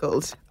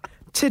chuckled.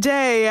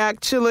 Today,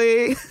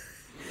 actually.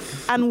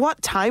 And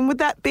what time would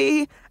that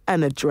be?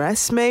 An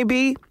address,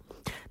 maybe?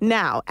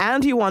 Now,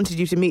 Andy wanted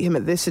you to meet him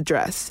at this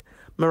address,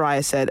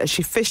 Mariah said as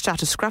she fished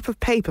out a scrap of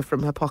paper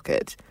from her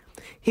pocket.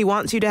 He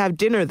wants you to have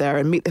dinner there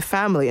and meet the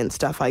family and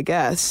stuff, I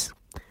guess.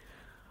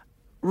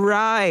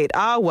 Right.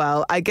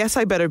 Well, I guess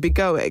I better be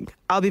going.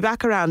 I'll be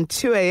back around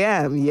 2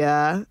 a.m.,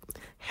 yeah?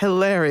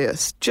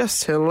 Hilarious.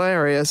 Just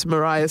hilarious,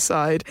 Mariah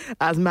sighed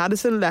as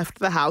Madison left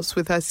the house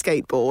with her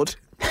skateboard.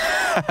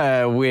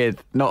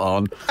 Not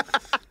on.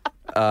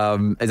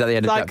 Is that the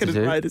end of I chapter 2?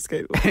 couldn't ride a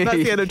skateboard. That's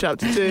the end of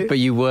chapter 2. But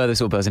you were the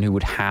sort of person who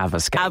would have a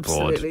skateboard.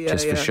 Absolutely, yeah,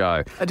 just for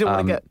show. I didn't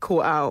want to get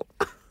caught out.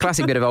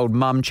 Classic bit of old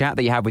mum chat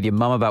that you have with your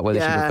mum about whether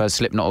she prefers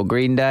Slipknot or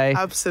Green Day.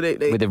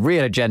 Absolutely. With a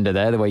real agenda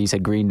there, the way you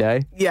said Green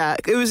Day. Yeah,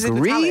 it was in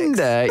Green italics.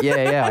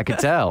 Day, yeah, I could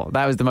tell.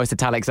 That was the most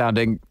italic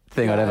sounding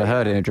thing I'd ever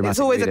heard in a dramatic It's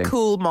always reading. a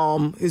cool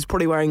mom who's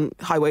probably wearing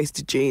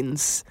high-waisted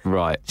jeans.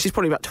 Right. She's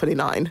probably about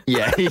 29.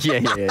 Yeah.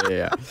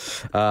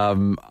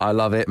 I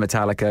love it.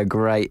 Metallica,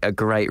 a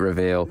great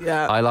reveal.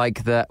 Yeah. I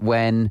like that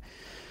when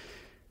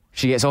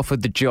she gets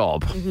offered the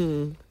job,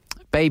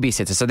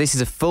 babysitter. So this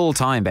is a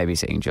full-time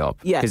babysitting job.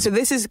 Yeah, so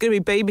this is going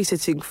to be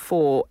babysitting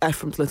for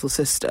Ephraim's little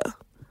sister.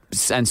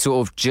 And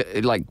sort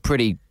of like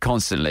pretty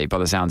constantly by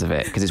the sounds of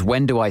it, because it's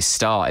when do I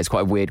start? It's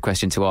quite a weird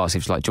question to ask.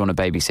 If she's like, do you want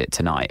to babysit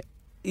tonight?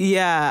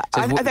 Yeah,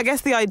 so I guess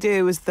the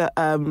idea was that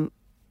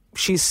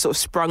she's sort of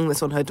sprung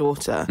this on her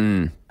daughter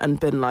and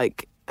been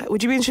like,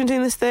 would you be interested in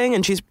doing this thing?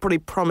 And she's probably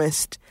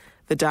promised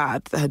the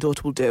dad that her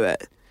daughter will do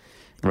it.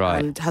 Right.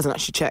 And hasn't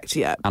actually checked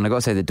yet. And I've got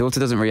to say, the daughter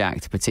doesn't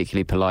react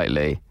particularly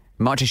politely,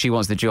 much as she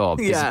wants the job.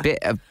 Yeah.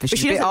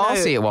 She's a bit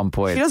arsey at one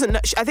point. She doesn't know.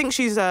 I think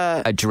she's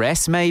a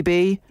dress,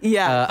 maybe?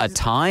 Yeah. A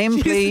time,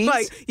 she's please?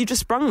 like, you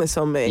just sprung this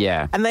on me.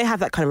 Yeah. And they have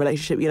that kind of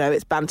relationship, you know,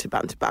 it's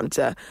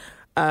banter.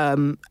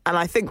 And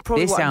I think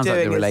probably this what sounds I'm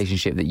doing like the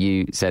relationship that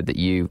you said that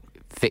you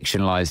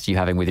fictionalised you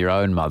having with your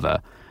own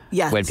mother.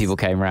 Yes. When people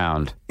came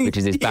round, which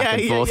is this back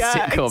and forth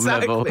sitcom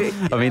level.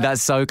 I mean,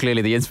 that's so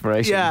clearly the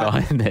inspiration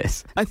behind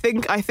this. I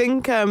think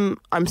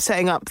I'm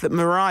setting up that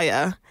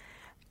Mariah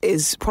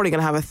is probably going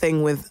to have a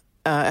thing with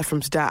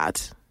Ephraim's dad.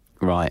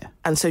 Right.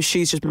 And so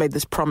she's just made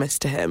this promise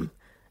to him.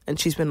 And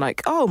she's been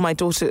like, oh, my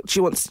daughter, she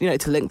wants,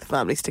 to link the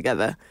families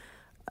together.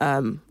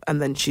 And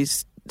then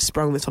she's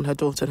sprung this on her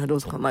daughter, and her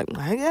daughter's kind of like,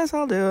 I guess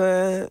I'll do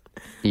it.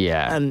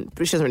 Yeah.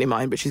 But she doesn't really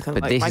mind, but she's kind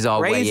of but like, this my is our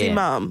crazy way in.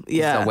 mum. This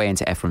is our way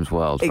into Ephraim's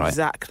world, right?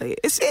 Exactly.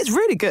 It's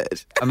really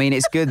good. I mean,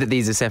 it's good that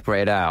these are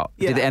separated out.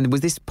 Yeah. And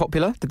was this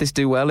popular? Did this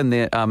do well in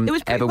the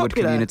Everwood popular.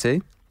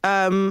 community?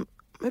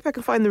 Maybe I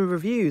can find the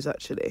reviews,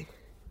 actually.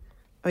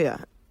 Oh, yeah.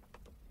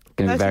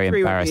 Going to be very 33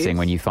 embarrassing reviews.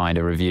 when you find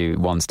a review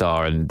 1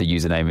 star and the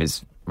username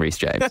is Rhys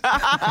James.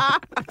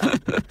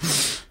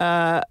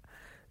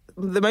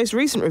 The most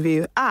recent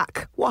review,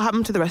 Ack, what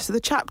happened to the rest of the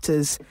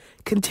chapters?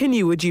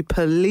 Continue, would you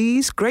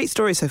please? Great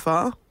story so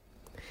far.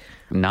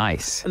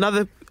 Nice.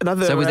 Another.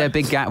 So was there a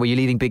big gap? Were you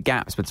leaving big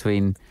gaps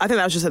between? I think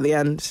that was just at the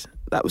end.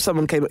 That was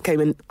someone came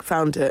and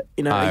found it,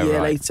 a year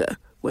later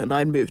when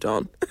I'd moved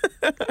on.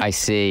 I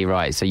see,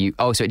 right. So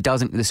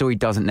the story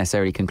doesn't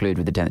necessarily conclude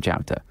with the 10th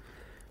chapter.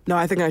 No,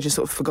 I think I just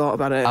sort of forgot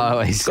about it. Oh,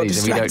 I see.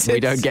 So we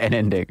don't get an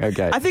ending.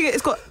 Okay. I think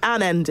it's got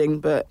an ending,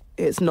 but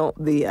it's not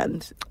the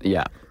end.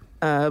 Yeah.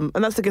 And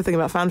that's the good thing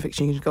about fan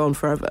fiction. You can go on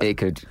forever. It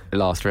could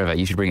last forever.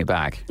 You should bring it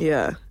back.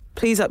 Yeah.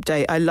 Please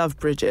update. I love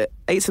Bridget.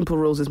 8 Simple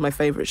Rules is my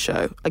favourite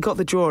show. I got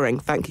the drawing.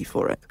 Thank you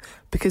for it.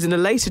 Because in a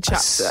later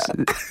chapter...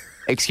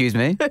 Excuse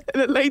me?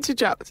 In a later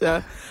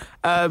chapter,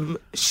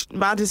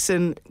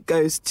 Madison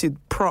goes to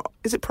prom.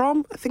 Is it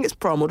prom? I think it's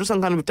prom, or just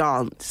some kind of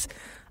dance.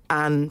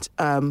 And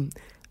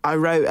I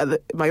wrote,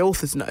 my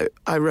author's note,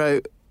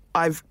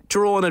 I've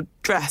drawn a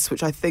dress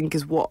which I think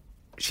is what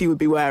she would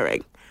be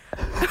wearing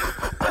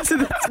to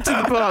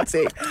the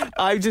party.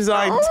 I've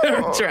designed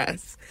her a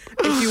dress.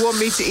 If you want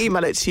me to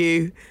email it to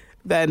you,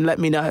 then let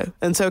me know.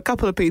 And so a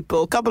couple of my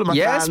fans...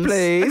 Yes,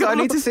 please. I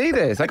need to see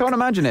this. I can't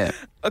imagine it.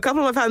 A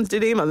couple of my fans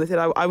did email. They said,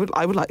 I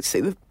would like to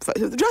see the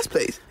photo of the dress,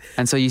 please.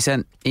 And so you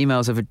sent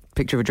emails of a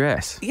picture of a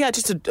dress? Yeah,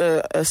 just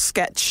a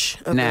sketch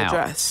of the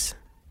dress.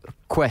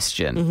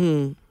 Question.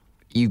 Mm-hmm.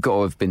 You got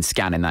to have been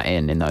scanning that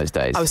in those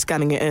days. I was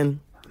scanning it in.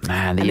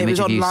 Man, the image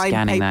of you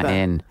scanning that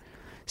in.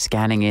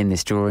 Scanning in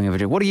this drawing of a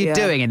dress. What are you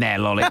doing in there,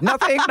 Lolly?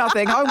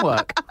 Nothing.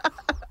 Homework.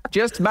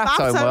 Just maths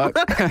homework.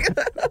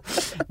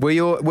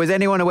 Was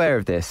anyone aware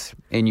of this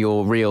in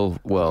your real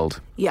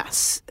world?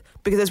 Yes,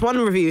 because there's one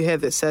review here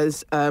that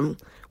says,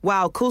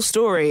 wow, cool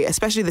story,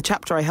 especially the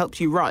chapter I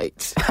helped you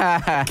write.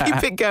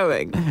 Keep it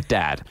going.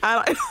 Dad.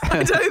 And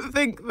I don't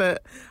think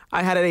that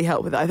I had any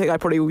help with it. I think I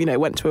probably,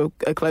 went to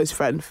a close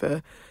friend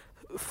for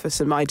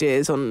some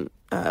ideas on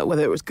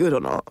whether it was good or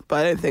not.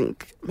 But I don't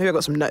think... Maybe I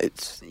got some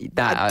notes.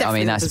 That's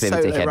a bit of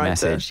a dickhead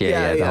message.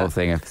 Yeah, the whole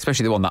thing.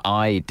 Especially the one that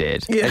I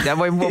did. Yeah.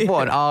 What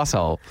an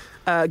arsehole.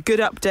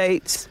 Good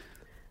update.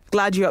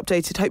 Glad you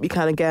updated. Hope you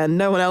can again.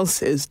 No one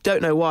else is.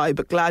 Don't know why,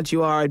 but glad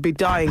you are. I'd be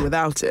dying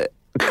without it.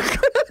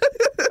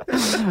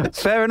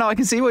 Fair enough. I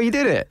can see why you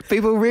did it.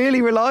 People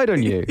really relied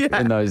on you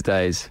in those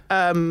days.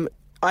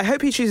 I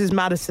hope he chooses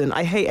Madison.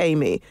 I hate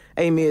Amy.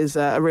 Amy is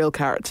a real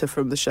character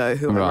from the show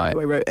who I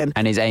wrote in.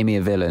 And is Amy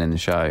a villain in the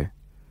show?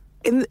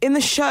 In the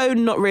show,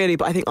 not really,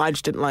 but I think I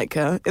just didn't like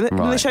her. In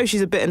the show,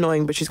 she's a bit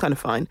annoying, but she's kind of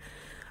fine.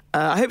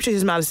 I hope she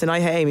chooses Madison. I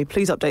hate Amy.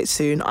 Please update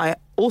soon. I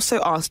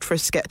also asked for a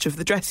sketch of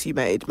the dress you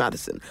made,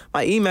 Madison.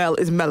 My email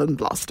is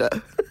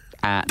melonblaster.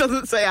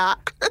 Doesn't say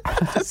at.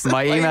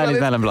 My email is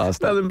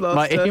melonblaster.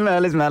 My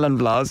email is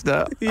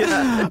melonblaster.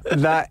 Yeah.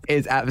 That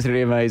is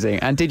absolutely amazing.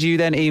 And did you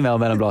then email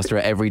melonblaster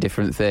at every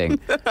different thing?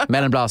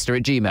 Melonblaster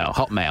at Gmail,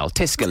 Hotmail,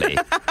 Tiscali.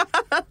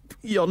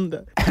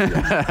 Yonder.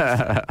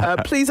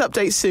 Please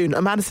update soon.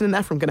 Are Madison and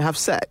Ephraim going to have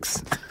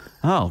sex?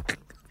 Oh.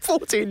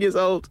 14 years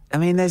old. I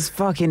mean, there's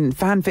fucking...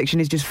 Fan fiction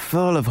is just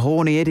full of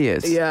horny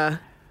idiots. Yeah.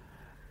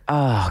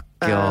 Oh,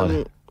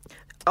 God.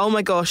 Oh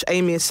my gosh,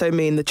 Amy is so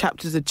mean. The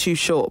chapters are too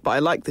short, but I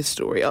like this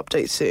story.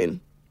 Update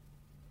soon.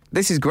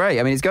 This is great.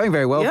 I mean, it's going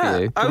very well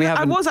for you.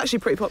 I was actually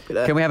pretty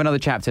popular. Can we have another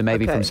chapter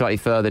maybe from slightly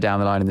further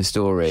down the line in the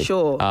story?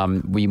 Sure.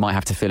 We might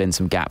have to fill in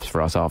some gaps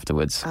for us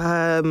afterwards.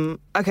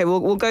 Okay,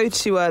 we'll go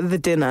to the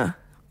dinner.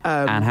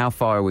 And how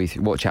far are we?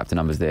 What chapter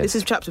number is this? This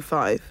is chapter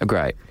 5. Oh,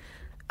 great.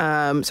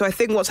 So I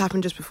think what's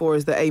happened just before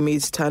is that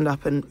Amy's turned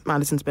up and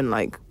Madison's been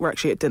like, we're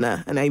actually at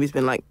dinner. And Amy's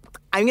been like,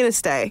 I'm going to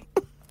stay.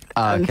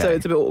 Okay. So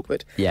it's a bit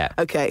awkward. Yeah.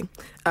 Okay.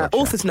 Gotcha.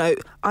 Author's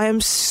note, I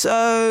am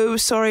so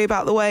sorry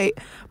about the wait,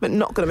 but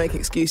not going to make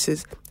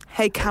excuses.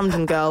 Hey,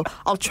 Camden girl,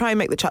 I'll try and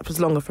make the chapters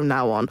longer from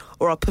now on,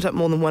 or I'll put up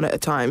more than one at a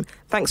time.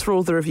 Thanks for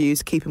all the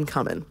reviews. Keep them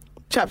coming.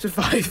 Chapter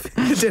 5,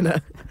 the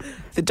dinner.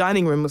 The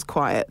dining room was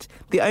quiet.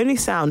 The only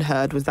sound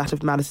heard was that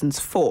of Madison's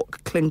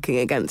fork clinking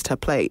against her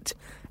plate.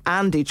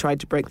 Andy tried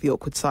to break the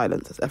awkward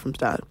silence as Ephraim's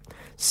dad.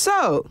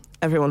 So,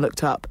 everyone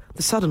looked up.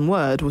 The sudden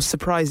word was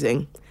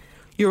surprising.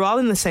 You're all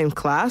in the same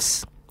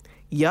class?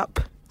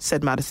 Yup,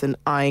 said Madison,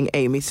 eyeing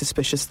Amy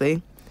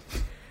suspiciously.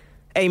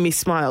 Amy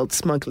smiled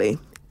smugly.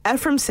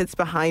 Ephraim sits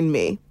behind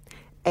me.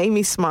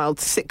 Amy smiled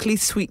sickly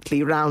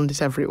sweetly round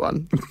at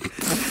everyone.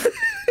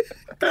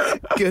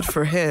 Good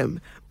for him,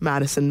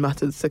 Madison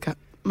muttered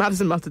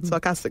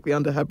sarcastically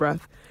under her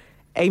breath.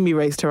 Amy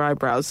raised her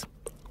eyebrows.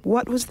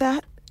 What was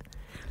that?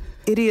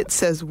 Idiot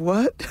says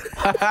what?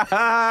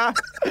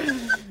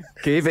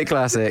 Keep it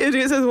classic.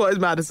 Idiot says what is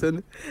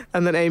Madison?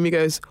 And then Amy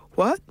goes,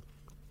 what?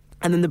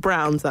 And then the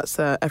Browns, that's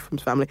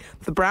Ephraim's family.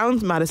 The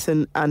Browns,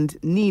 Madison and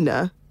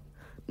Nina.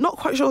 Not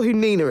quite sure who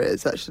Nina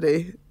is,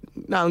 actually.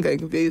 Now I'm getting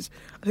confused.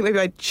 I think maybe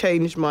I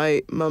changed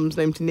my mum's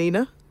name to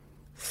Nina.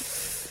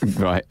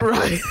 Right.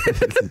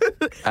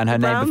 And her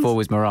name before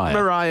was Mariah.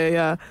 Mariah,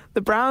 yeah.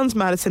 The Browns,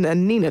 Madison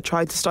and Nina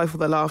tried to stifle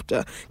their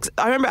laughter. 'Cause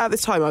I remember at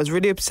this time I was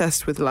really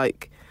obsessed with,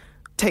 like,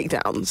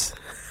 takedowns.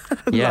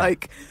 Yeah.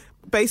 Like,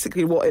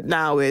 basically what it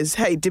now is,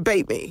 hey,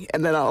 debate me,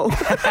 and then I'll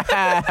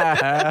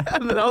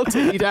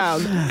take you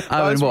down.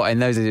 What?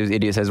 And those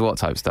Idiot Says What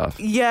type stuff?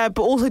 Yeah,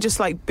 but also just,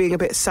 like, being a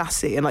bit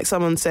sassy and, like,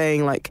 someone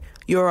saying, like,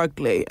 you're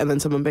ugly, and then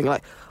someone being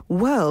like,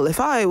 well, if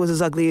I was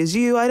as ugly as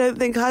you, I don't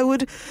think I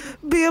would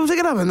be able to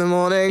get up in the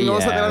morning,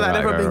 or something like that. Right,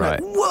 Everyone being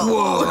right. like,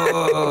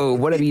 whoa,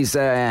 whatever you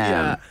say I am.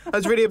 Yeah, I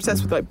was really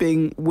obsessed with like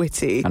being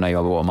witty. I know you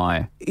are, but what am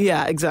I?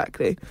 Yeah,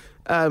 exactly.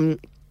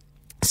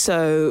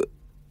 So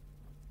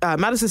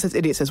Madison says,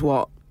 idiot says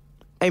what?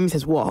 Amy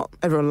says what?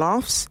 Everyone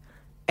laughs.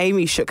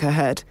 Amy shook her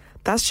head.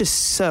 That's just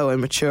so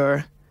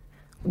immature.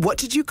 What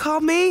did you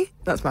call me?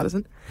 That's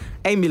Madison.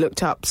 Amy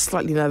looked up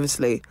slightly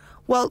nervously.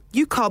 Well,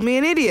 you called me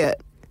an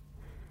idiot.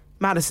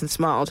 Madison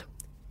smiled.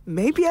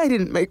 Maybe I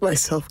didn't make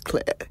myself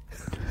clear.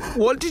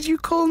 What did you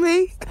call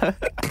me?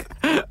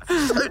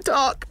 So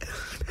dark.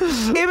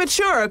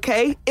 Immature,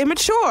 okay?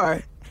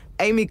 Immature.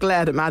 Amy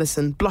glared at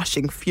Madison,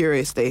 blushing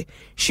furiously.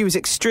 She was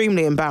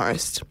extremely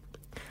embarrassed.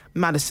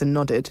 Madison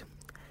nodded.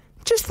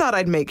 Just thought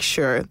I'd make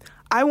sure.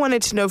 I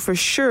wanted to know for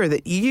sure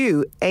that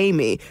you,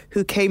 Amy,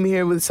 who came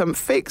here with some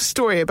fake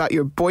story about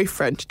your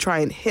boyfriend to try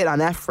and hit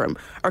on Ephraim,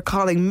 are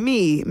calling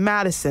me,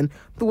 Madison,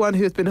 the one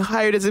who has been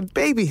hired as a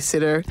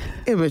babysitter,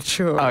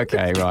 immature.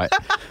 Okay, right.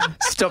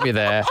 Stop you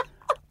there.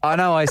 I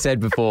know I said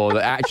before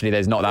that actually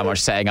there's not that much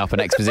setting up and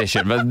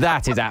exposition, but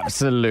that is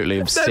absolutely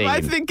obscene.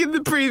 I think in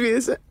the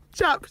previous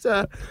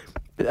chapter...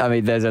 I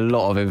mean, there's a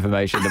lot of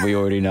information that we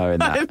already know in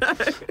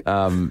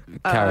that.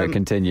 Carrie,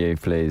 continue,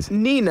 please.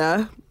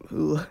 Nina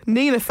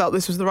felt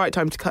this was the right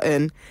time to cut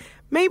in.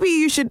 Maybe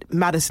you should...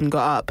 Madison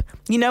got up.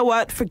 You know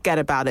what? Forget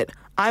about it.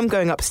 I'm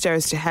going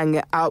upstairs to hang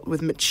out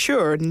with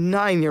mature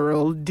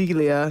 9-year-old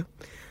Delia.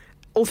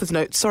 Author's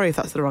note, sorry if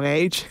that's the wrong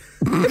age.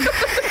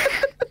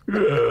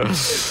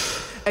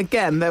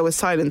 Again, there was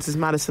silence as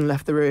Madison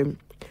left the room.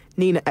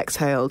 Nina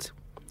exhaled.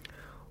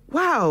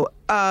 Wow,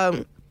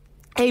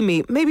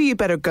 Amy, maybe you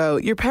better go.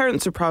 Your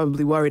parents are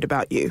probably worried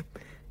about you.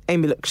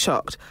 Amy looked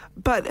shocked.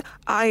 But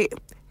I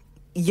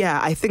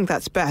think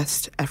that's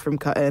best, Ephraim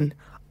cut in.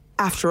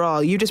 After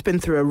all, you've just been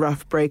through a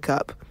rough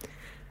breakup.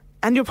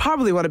 And you'll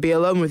probably want to be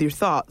alone with your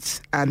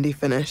thoughts, Andy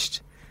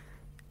finished.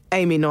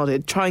 Amy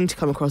nodded, trying to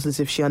come across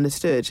as if she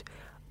understood.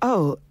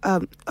 Oh,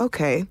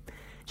 okay.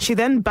 She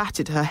then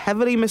batted her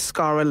heavily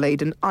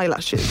mascara-laden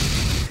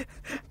eyelashes.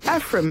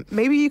 Ephraim,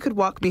 maybe you could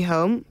walk me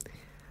home?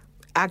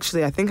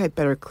 Actually, I think I'd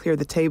better clear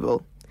the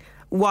table.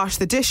 Wash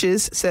the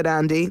dishes, said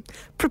Andy.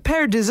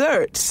 Prepare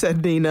dessert,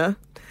 said Nina.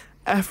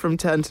 Ephraim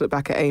turned to look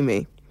back at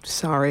Amy.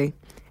 Sorry.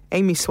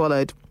 Amy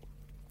swallowed.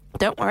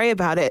 Don't worry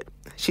about it,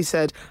 she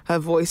said, her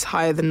voice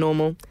higher than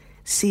normal.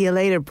 See you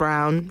later,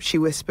 Brown, she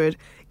whispered,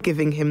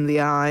 giving him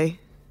the eye.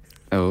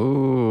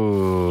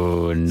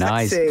 Oh,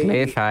 nice Sexy.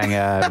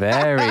 cliffhanger.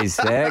 Very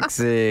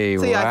sexy.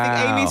 So yeah, wow. I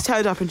think Amy's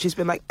turned up and she's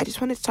been like, I just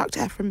wanted to talk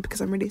to Ephraim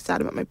because I'm really sad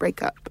about my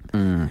breakup.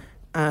 And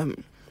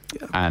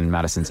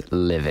Madison's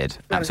livid.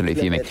 Absolutely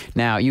fuming. livid.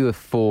 Now, you were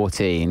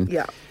 14.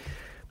 Yeah.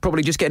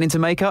 Probably just getting into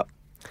makeup?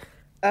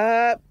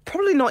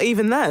 Probably not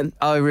even then.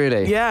 Oh,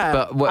 really? Yeah.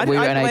 But I we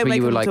were didn't an wear age where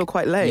you makeup were like until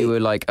quite late. You were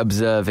like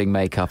observing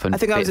makeup and I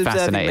think I was observing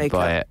fascinated makeup.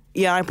 by it.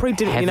 Yeah, I probably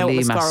didn't Heavily know what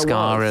mascara was.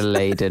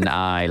 mascara-laden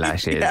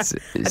eyelashes. Yeah.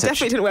 I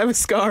definitely didn't wear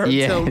mascara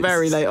until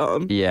very late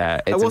on.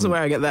 Yeah. I wasn't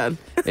wearing it then.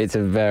 It's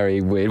a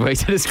very weird way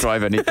to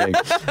describe anything.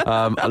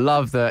 I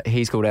love that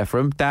he's called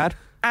Ephraim. Dad?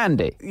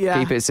 Andy. Yeah.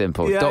 Keep it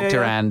simple. Yeah,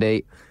 Dr. yeah.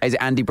 Andy. Is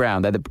it Andy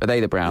Brown? Are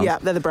they the Browns? Yeah,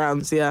 they're the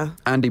Browns, yeah.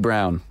 Andy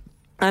Brown.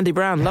 Andy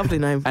Brown, lovely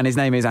name. And his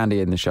name is Andy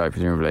in the show,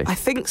 presumably. I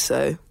think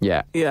so.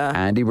 Yeah. Yeah.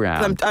 Andy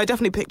Brown. I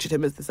definitely pictured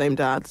him as the same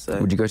dad, so...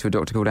 Would you go to a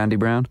doctor called Andy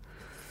Brown?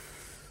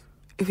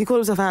 If he called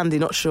himself Andy,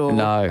 not sure.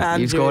 No, Andrew.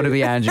 he's got to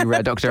be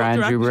Dr.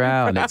 Andrew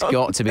Brown. It's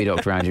got to be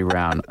Dr. Andrew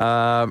Brown.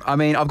 I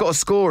mean, I've got to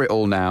score it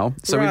all now.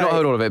 So we've not Right.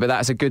 heard all of it, but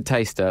that's a good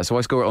taster. So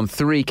I score it on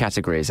 3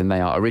 categories, and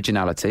they are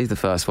originality, the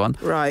first one.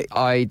 Right.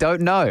 I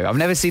don't know. I've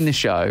never seen the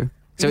show.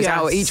 So it's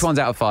Yes. each one's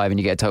out of 5, and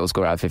you get a total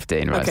score out of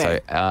 15, right? Okay.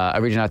 So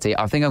originality,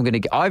 I think I'm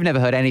going to... I've never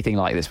heard anything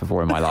like this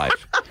before in my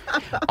life.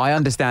 I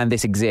understand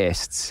this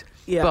exists.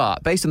 Yeah.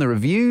 But based on the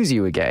reviews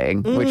you were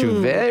getting, which were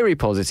very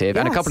positive,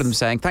 and a couple of them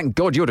saying, thank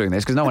God you're doing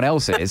this because no one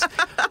else is,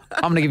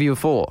 I'm going to give you a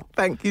 4.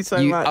 Thank you so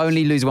you much.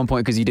 only lose 1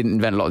 point because you didn't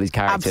invent a lot of these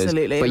characters.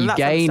 Absolutely, But and you that's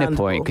gain a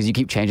understandable. point because you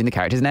keep changing the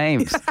characters'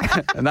 names.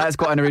 And that's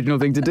quite an original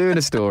thing to do in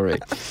a story.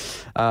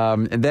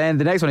 And then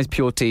the next one is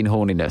pure teen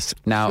horniness.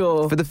 Now,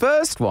 Sure. for the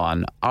first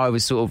one, I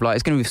was sort of like,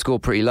 it's going to be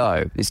scored pretty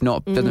low. It's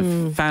not,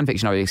 the fan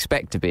fiction I would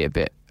expect to be a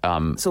bit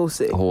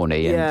Saucy.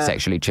 horny and Yeah.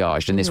 sexually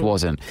charged, and this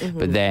wasn't.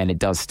 But then it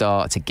does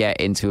start to get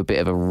into a bit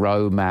of a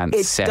romance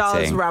It setting.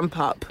 does ramp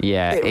up.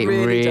 Yeah, it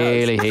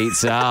really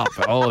heats up.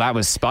 Oh, that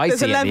was spicy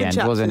There's at the 11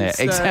 end, wasn't it?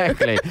 chapters, so-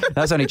 Exactly.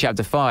 That's only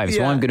chapter 5, so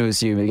Yeah. I'm going to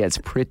assume it gets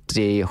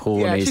pretty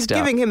horny Yeah, she's stuff.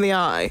 giving him the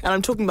eye, and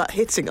I'm talking about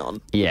hitting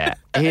on. Yeah,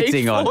 At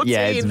hitting age on.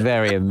 Yeah,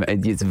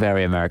 14. it's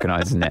very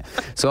Americanized, isn't it?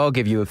 So I'll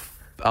give you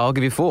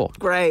 4.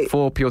 Great.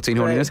 4 pure teen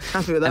Great. horniness.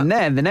 Happy with that. And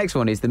then the next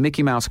one is the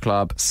Mickey Mouse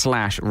Club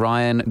 /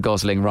 Ryan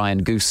Gosling, Ryan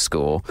Goose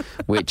score,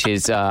 which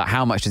is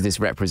how much does this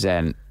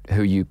represent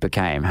who you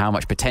became? How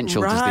much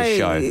potential does this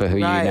show for who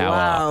you Right, now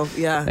wow, are?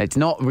 yeah. It's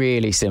not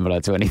really similar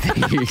to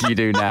anything you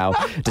do now,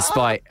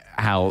 despite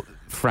how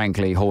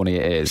frankly horny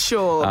it is.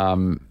 Sure.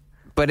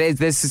 But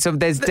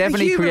there's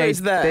definitely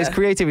there's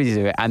creativity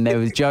to it, and there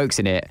was jokes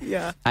in it.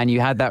 Yeah. And you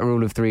had that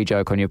rule of 3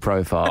 joke on your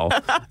profile.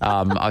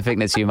 I think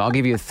that's humour. I'll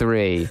give you a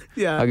 3.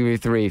 Yeah. I'll give you a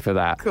 3 for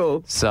that.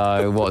 Cool.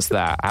 So what's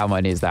that? How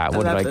many is that?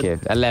 What 11. did I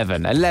give?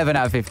 11. 11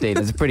 out of 15.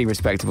 That's a pretty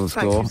respectable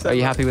score. So Are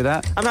you much. happy with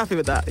that? I'm happy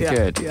with that. Yeah.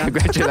 Good. Yeah.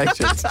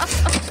 Congratulations.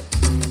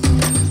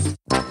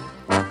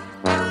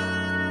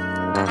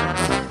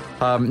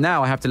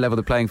 Now I have to level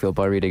the playing field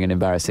by reading an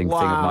embarrassing thing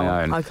of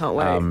my own. I can't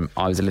wait.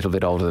 I was a little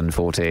bit older than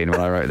 14 when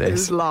I wrote this. It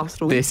was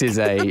last week. This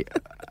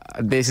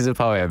is a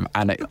poem,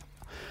 and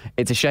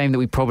it's a shame that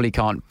we probably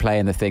can't play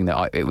in the thing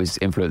that it was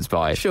influenced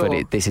by. Sure.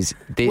 But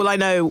Well, I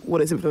know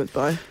what it's influenced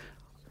by.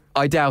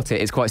 I doubt it.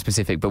 It's quite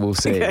specific, but we'll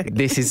see. Okay.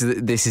 This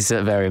is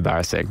very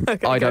embarrassing.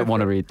 Okay, I don't go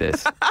want to for read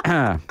this.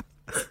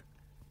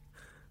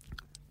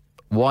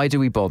 Why do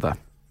we bother?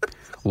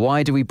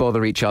 Why do we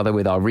bother each other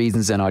with our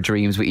reasons and our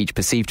dreams we each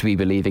perceive to be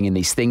believing in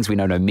these things we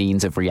know no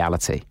means of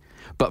reality?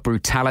 But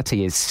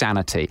brutality is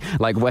sanity,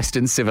 like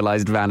Western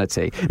civilized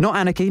vanity. Not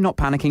anarchy, not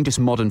panicking, just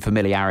modern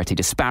familiarity.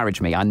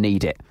 Disparage me, I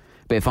need it.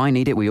 But if I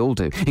need it, we all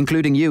do,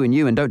 including you,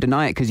 and don't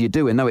deny it because you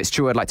do. And though it's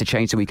true, I'd like to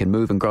change so we can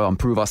move and grow and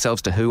prove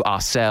ourselves to who?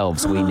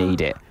 Ourselves. We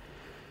need it.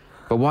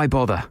 But why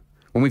bother?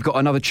 When we've got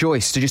another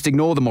choice to just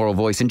ignore the moral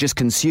voice and just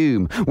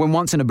consume. When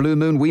once in a blue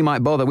moon we might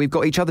bother, we've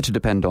got each other to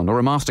depend on, or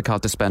a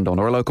MasterCard to spend on,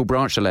 or a local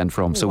branch to lend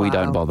from, so we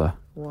don't bother.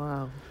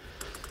 Wow.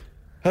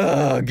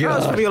 Oh, God. That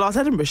was from your last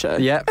Edinburgh show.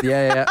 Yep,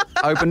 yeah.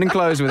 Opened and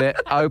closed with it.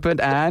 Opened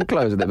and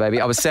closed with it,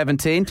 baby. I was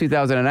 17,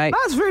 2008.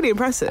 That's really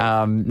impressive.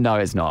 No,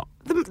 it's not.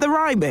 The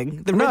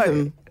rhyming, the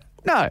rhythm.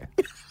 No.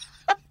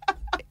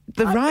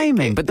 The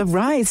rhyming, but the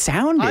rhyme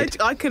sounded.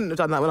 I couldn't have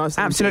done that when I was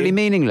 17. Absolutely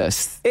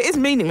meaningless. It is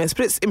meaningless,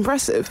 but it's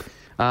impressive.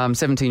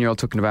 17-year-old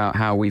talking about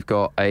how we've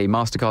got a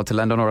MasterCard to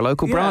lend on or a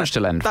local branch to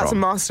lend That's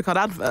from. That's a MasterCard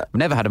advert. I've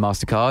never had a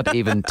MasterCard,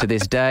 even to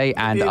this day,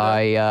 and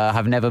I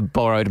have never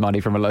borrowed money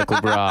from a local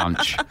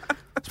branch.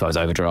 Suppose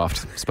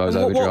overdraft.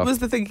 What was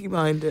the thinking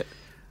behind it?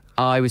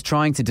 I was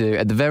trying to do,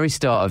 at the very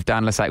start of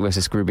Dan Lessac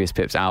versus Scroobius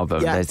Pip's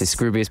album, Yes. there's this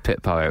Scroobius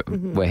Pip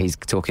poem where he's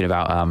talking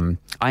about,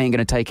 I ain't going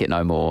to take it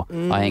no more.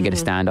 I ain't going to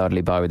stand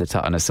idly by with a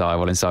tut and a sigh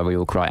while inside we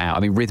all cry out. I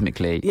mean,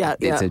 rhythmically,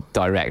 it's a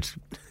direct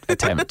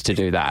attempt to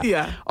do that.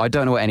 Yeah. I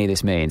don't know what any of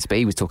this means, but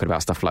he was talking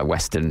about stuff like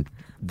Western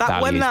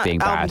values When that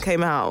being album bad.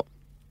 came out,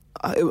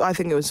 I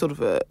think it was sort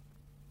of a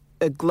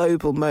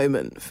global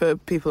moment for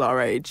people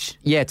our age.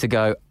 Yeah, to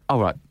go,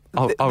 all right.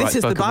 This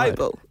is the spoken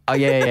Bible. word. Oh,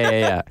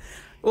 yeah.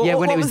 Well, yeah,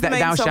 when what it was was the that main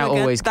thou song shalt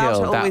again? always Thou kill.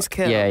 shalt always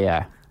kill.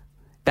 Yeah.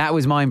 That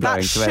was mind-blowing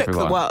That to shook the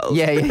everyone. world.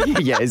 Yeah.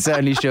 It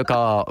certainly shook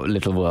our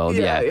little world,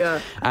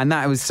 Yeah. And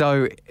that was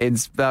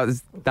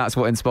that's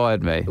what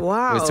inspired me.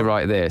 Wow. Was to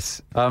write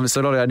this. So,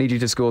 Lolly, I need you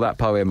to score that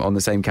poem on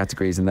the same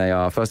categories, and they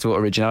are, first of all,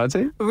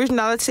 originality.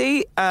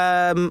 Originality,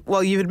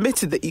 well, you've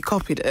admitted that you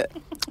copied it.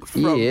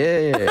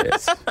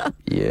 Yes.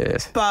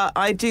 But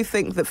I do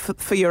think that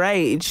for your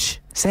age...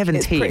 17.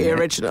 It's pretty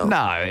original.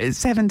 No, it's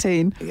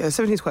 17. Yeah,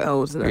 17 is quite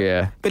old, isn't it?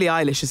 Yeah. Billie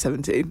Eilish is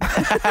 17. And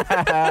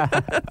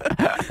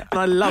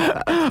I love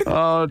that.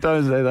 Oh,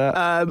 don't say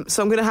that.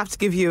 So I'm going to have to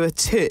give you a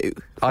 2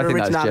 for I think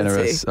originality. that's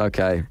generous.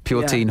 Okay.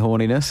 Pure teen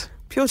horniness.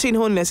 Pure teen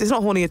horniness. It's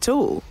not horny at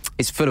all.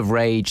 It's full of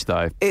rage,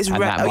 though. It's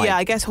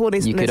I guess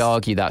horniness... You could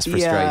argue that's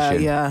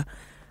frustration. Yeah.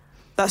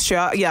 That's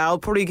true. Yeah, I'll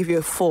probably give you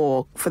a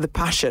 4 for the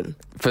passion.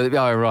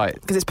 Right.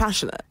 Because it's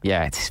passionate.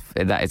 Yeah,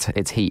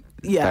 it's heat.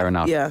 Yeah. Fair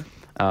enough. Yeah.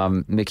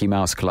 Mickey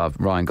Mouse Club,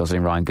 Ryan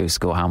Gosling, Ryan Goose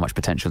score. How much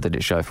potential did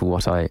it show for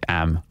what I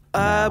am?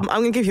 I'm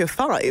going to give you a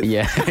 5.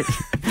 Yeah.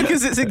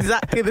 Because it's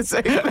exactly the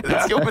same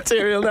as your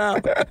material now.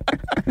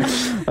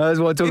 That's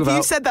what I talk about. If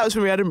you said that was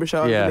from your Edinburgh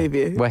show, I believe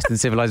you. Western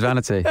civilized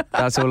vanity.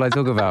 That's all I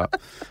talk about.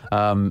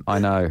 I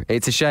know.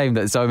 It's a shame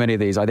that so many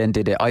of these, I then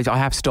did it. I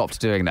have stopped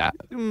doing that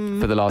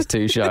for the last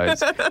 2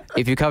 shows.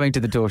 If you're coming to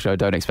the tour show,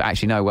 don't expect...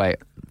 Actually, no, wait.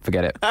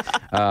 Forget it.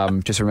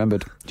 Just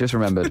remembered.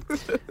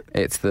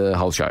 It's the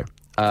whole show.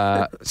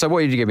 So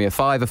what did you give me? A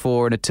 5, a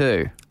 4 and a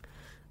 2?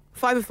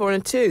 5, a 4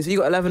 and a 2, so you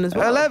got 11 as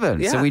well. 11.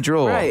 Yeah, so we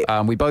draw.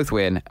 right. We both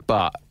win,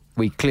 but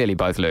we clearly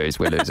both lose.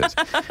 We're losers.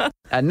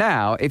 And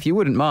now, if you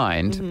wouldn't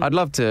mind, I'd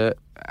love to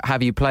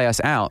have you play us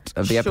out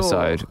of the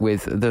episode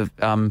with the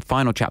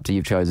final chapter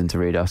you've chosen to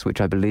read us, which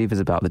I believe is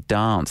about the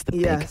dance, the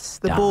big the dance.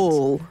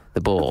 ball.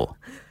 The ball.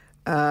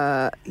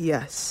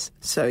 Yes.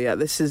 So,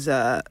 this is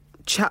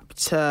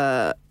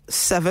chapter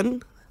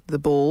 7, the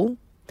ball.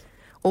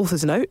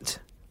 Author's note.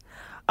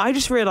 I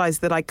just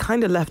realised that I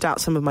kind of left out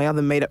some of my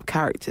other made-up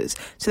characters,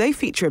 so they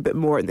feature a bit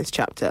more in this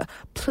chapter.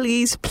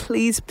 Please,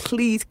 please,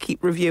 please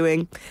keep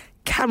reviewing.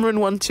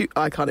 Cameron 1, 2...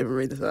 I can't even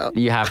read this out.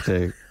 You have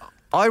to.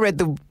 I read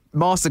the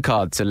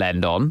MasterCard to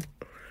lend on.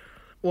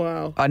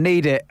 Wow. I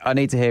need it. I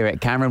need to hear it.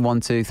 Cameron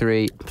 1, 2,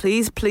 3.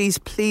 Please, please,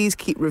 please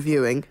keep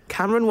reviewing.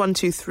 Cameron 1,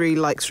 2, 3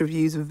 likes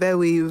reviews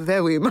very,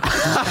 very much.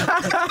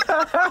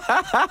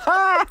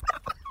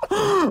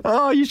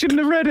 Oh, you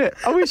shouldn't have read it.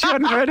 I wish you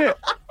hadn't read it.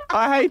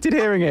 I hated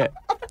hearing it.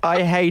 I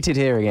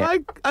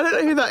don't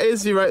know who that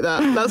is who wrote that.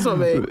 That's not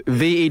me.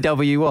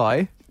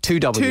 VEWY. 2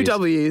 W's. 2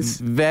 W's.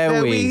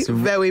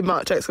 Very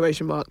much,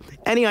 exclamation mark.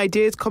 Any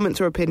ideas,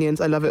 comments or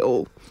opinions, I love it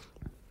all.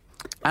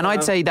 And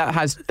I'd say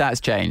that's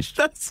changed.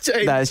 That's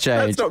changed. That's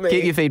changed. That's not me.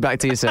 Keep your feedback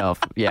to yourself.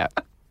 Yeah.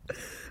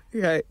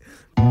 Okay.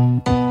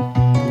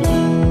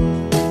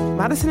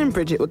 Madison and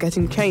Bridget were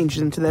getting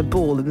changed into their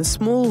ball in the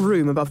small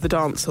room above the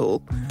dance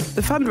hall.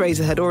 The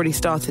fundraiser had already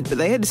started, but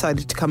they had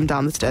decided to come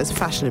down the stairs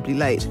fashionably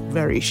late.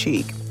 Very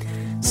chic.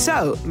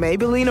 So,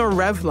 Maybelline or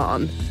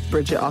Revlon?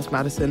 Bridget asked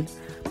Madison.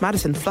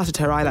 Madison fluttered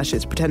her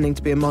eyelashes, pretending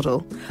to be a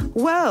model.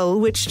 Well,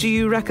 which do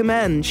you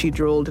recommend? She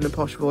drawled in a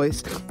posh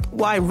voice.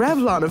 Why,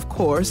 Revlon, of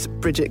course,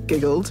 Bridget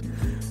giggled.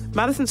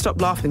 Madison stopped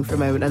laughing for a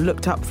moment and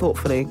looked up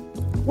thoughtfully.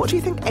 What do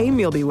you think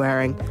Amy will be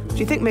wearing? Do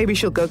you think maybe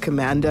she'll go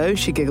commando?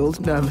 She giggled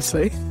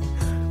nervously.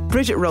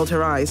 Bridget rolled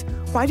her eyes.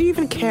 Why do you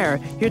even care?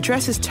 Your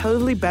dress is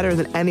totally better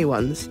than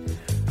anyone's.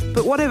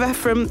 But what if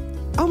Ephraim...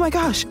 Oh my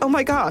gosh.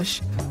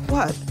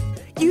 What?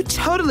 You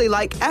totally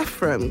like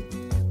Ephraim.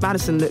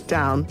 Madison looked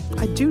down.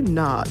 I do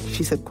not,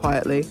 she said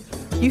quietly.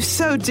 You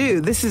so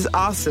do. This is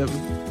awesome.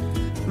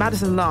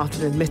 Madison laughed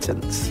in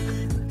admittance.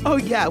 Oh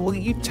yeah, well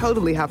you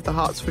totally have the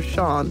hearts for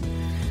Sean.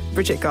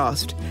 Bridget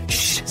gasped.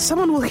 Shh,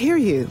 someone will hear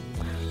you.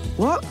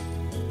 What?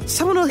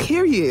 Someone will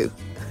hear you.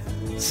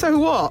 So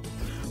what?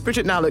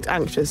 Bridget now looked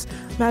anxious.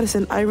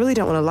 Madison, I really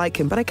don't want to like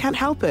him, but I can't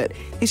help it.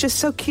 He's just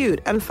so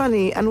cute and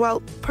funny and,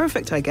 well,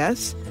 perfect, I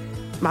guess.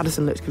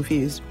 Madison looked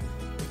confused.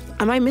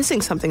 Am I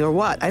missing something or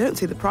what? I don't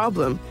see the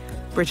problem.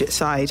 Bridget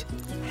sighed.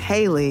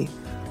 Haley.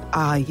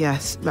 Ah,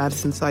 yes,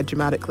 Madison sighed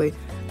dramatically.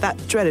 That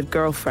dreaded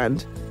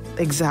girlfriend.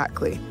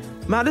 Exactly.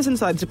 Madison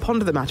decided to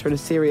ponder the matter in a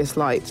serious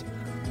light.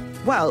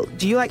 Well,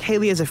 do you like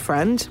Haley as a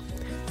friend?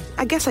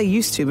 I guess I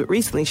used to, but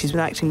recently she's been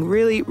acting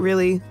really,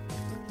 really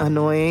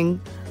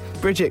annoying.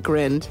 Bridget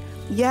grinned.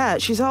 Yeah,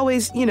 she's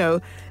always,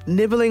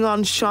 nibbling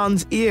on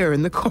Sean's ear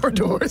in the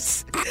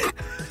corridors.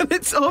 And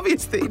it's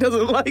obvious that he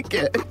doesn't like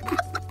it.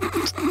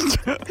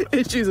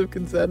 Issues of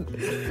consent.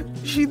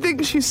 She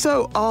thinks she's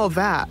so all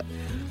that.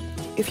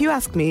 If you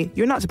ask me,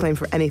 you're not to blame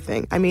for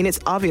anything. I mean, it's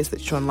obvious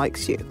that Sean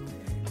likes you.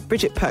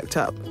 Bridget perked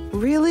up.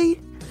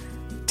 Really?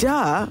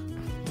 Duh.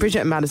 Bridget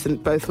and Madison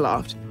both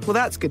laughed. Well,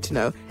 that's good to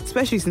know,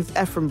 especially since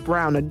Ephraim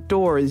Brown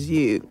adores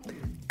you.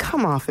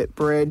 Come off it,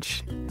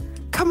 Bridge.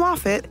 Come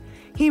off it?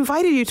 He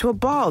invited you to a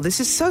ball. This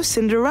is so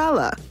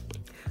Cinderella.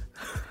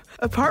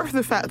 Apart from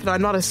the fact that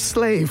I'm not a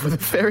slave with a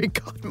fairy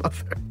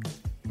godmother.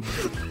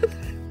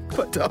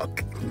 What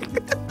dog?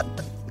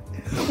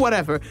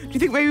 Whatever. Do you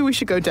think maybe we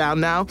should go down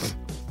now?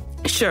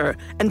 Sure.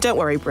 And don't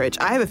worry, Bridge.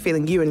 I have a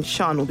feeling you and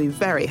Sean will be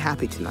very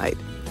happy tonight.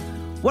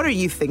 What are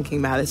you thinking,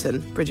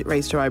 Madison? Bridget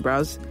raised her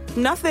eyebrows.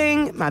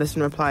 Nothing,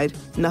 Madison replied.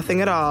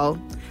 Nothing at all.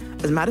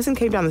 As Madison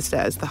came down the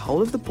stairs, the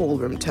whole of the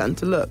ballroom turned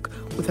to look.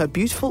 With her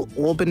beautiful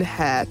auburn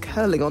hair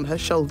curling on her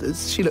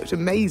shoulders, she looked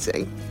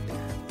amazing.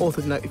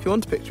 Author's note, if you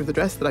want a picture of the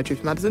dress that I drew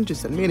for Madison,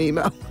 just send me an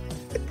email.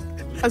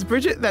 As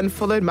Bridget then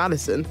followed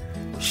Madison,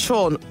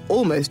 Sean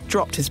almost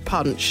dropped his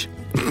punch.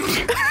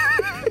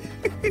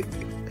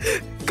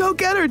 Go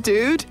get her,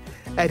 dude,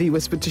 Eddie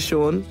whispered to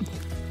Sean.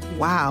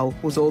 Wow,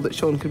 was all that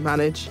Sean could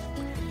manage.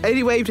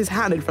 Eddie waved his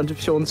hand in front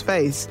of Sean's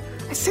face.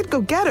 I said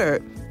go get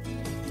her.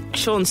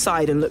 Sean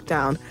sighed and looked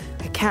down.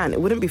 I can't, it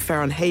wouldn't be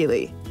fair on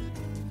Haley.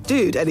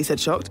 Dude, Eddie said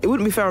shocked, it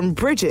wouldn't be fair on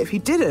Bridget if you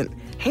didn't.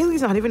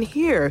 Haley's not even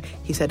here,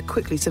 he said,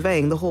 quickly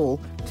surveying the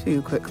hall.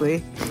 Too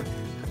quickly.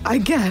 I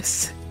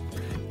guess.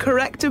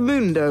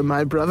 Correctamundo,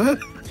 my brother.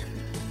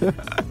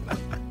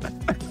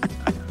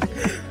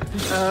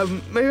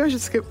 Maybe I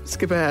should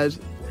skip ahead.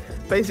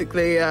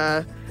 Basically,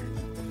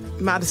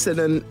 Madison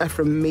and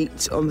Ephraim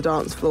meet on the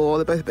dance floor.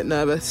 They're both a bit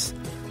nervous.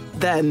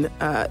 Then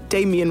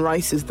Damien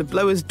Rice's The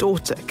Blower's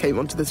Daughter came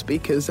onto the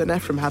speakers and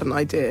Ephraim had an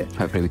idea.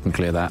 Hopefully we can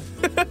clear that.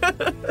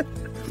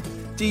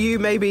 Do you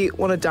maybe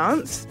want to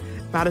dance?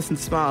 Madison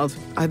smiled.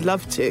 I'd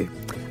love to.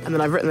 And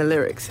then I've written the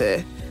lyrics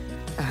here.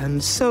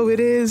 And so it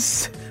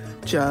is,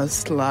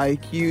 just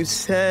like you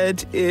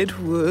said it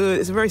would.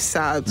 It's a very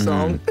sad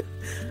song.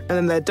 And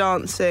then they're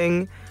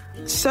dancing.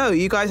 So,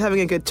 you guys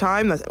having a good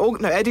time?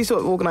 Eddie's sort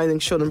of organising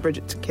Sean and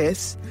Bridget to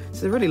kiss.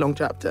 It's a really long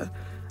chapter.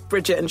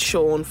 Bridget and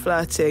Sean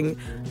flirting.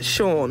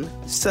 Sean,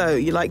 so,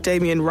 you like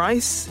Damien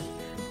Rice?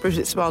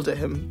 Bridget smiled at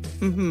him.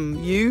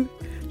 You?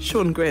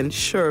 Sean grinned.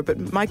 Sure, but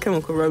My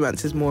Chemical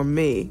Romance is more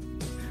me.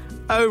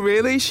 Oh,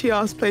 really? She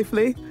asked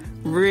playfully.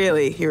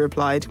 Really, he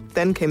replied.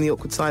 Then came the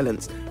awkward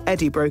silence.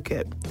 Eddie broke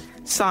it.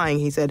 Sighing,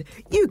 he said,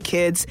 You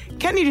kids,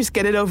 can't you just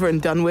get it over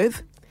and done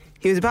with?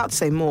 He was about to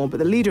say more, but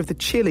the leader of the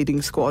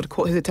cheerleading squad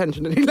caught his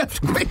attention and he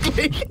left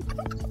quickly.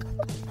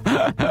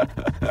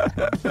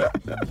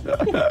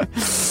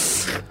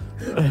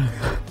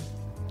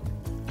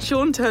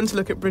 Sean turned to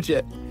look at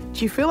Bridget.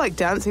 Do you feel like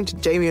dancing to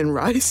Damien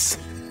Rice?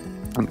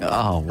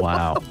 Oh,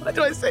 wow. Why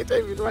do I say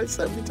Damien Rice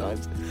so many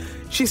times?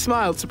 She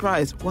smiled,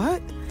 surprised.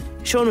 What?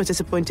 Sean was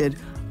disappointed.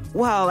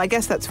 Well, I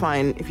guess that's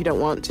fine if you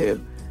don't want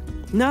to.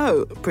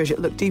 No, Bridget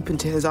looked deep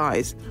into his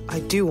eyes.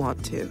 I do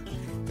want to.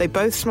 They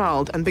both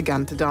smiled and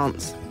began to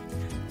dance.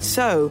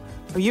 So,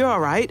 are you all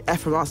right?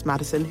 Ephraim asked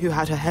Madison, who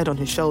had her head on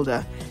his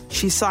shoulder.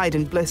 She sighed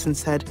in bliss and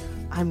said,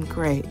 I'm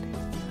great.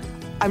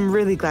 I'm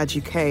really glad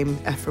you came,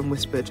 Ephraim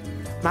whispered.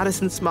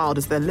 Madison smiled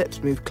as their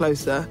lips moved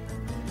closer.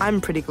 I'm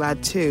pretty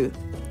glad too.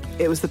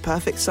 It was the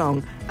perfect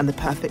song and the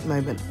perfect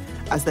moment.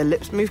 As their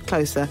lips moved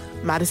closer,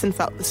 Madison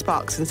felt the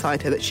sparks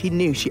inside her that she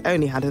knew she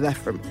only had with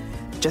Ephraim.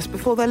 Just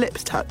before their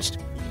lips touched.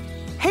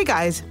 Hey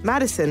guys,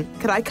 Madison,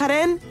 could I cut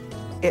in?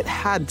 It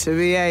had to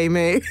be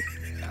Amy.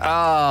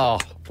 Oh,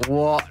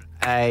 what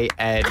a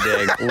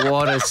ending.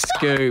 What a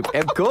scoop.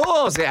 Of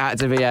course it had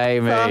to be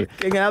Amy.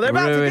 Fucking hell, they're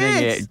about to ruining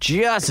kiss. it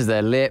just as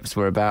their lips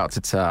were about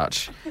to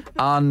touch.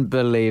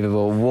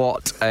 Unbelievable.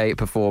 What a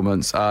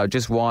performance.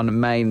 Just one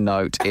main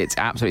note. It's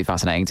absolutely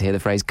fascinating to hear the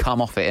phrase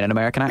come off it in an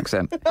American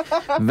accent.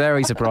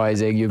 Very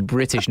surprising. Your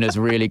Britishness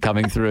really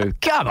coming through.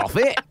 Come off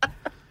it.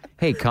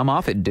 Hey, come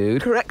off it,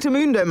 dude.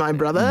 Correctamundo, my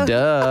brother.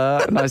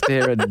 Duh. Nice to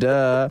hear a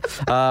duh.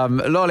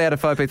 Lolly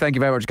Adefope, thank you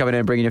very much for coming in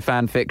and bringing your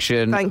fan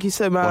fiction. Thank you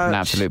so much. What an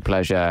absolute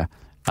pleasure.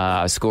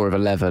 A score of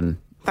 11.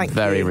 Thank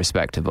Very you.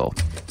 respectable.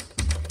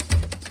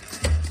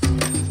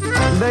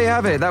 There you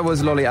have it. That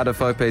was Lolly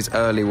Adefope's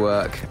early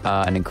work.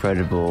 An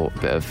incredible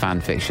bit of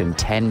fan fiction.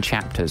 10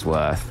 chapters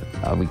worth.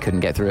 We couldn't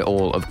get through it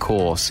all, of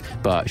course,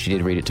 but she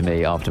did read it to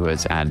me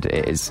afterwards, and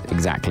it is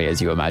exactly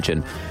as you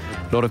imagine.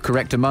 A lot of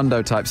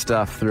Correctamundo type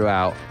stuff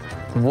throughout.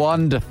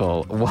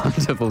 Wonderful,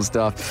 wonderful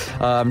stuff.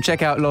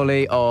 Check out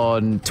Lolly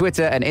on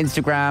Twitter and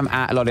Instagram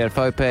at Lolly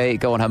Adefope.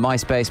 Go on her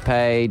MySpace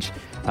page.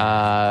 You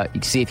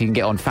can see if you can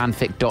get on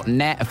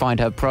fanfic.net and find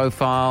her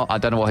profile. I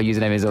don't know what her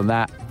username is on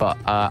that, but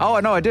oh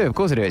no, I do. Of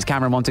course I do. It's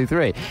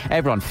Cameron123.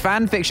 Everyone,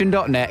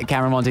 fanfiction.net,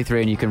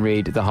 Cameron123, and you can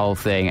read the whole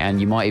thing. And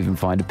you might even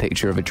find a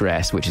picture of a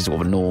dress, which is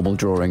sort of a normal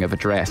drawing of a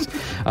dress.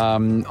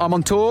 I'm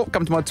on tour.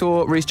 Come to my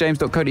tour,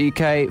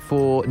 reesejames.co.uk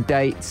for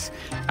dates.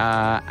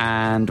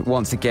 And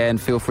once again,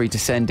 feel free to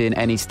send in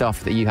any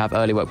stuff that you have,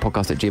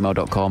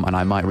 earlyworkpodcast@gmail.com, and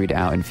I might read it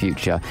out in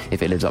future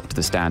if it lives up to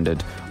the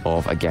standard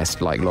of a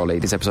guest like Lolly.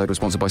 This episode was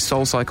sponsored by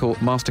SoulCycle,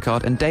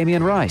 MasterCard, and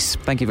Damien Rice.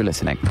 Thank you for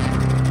listening.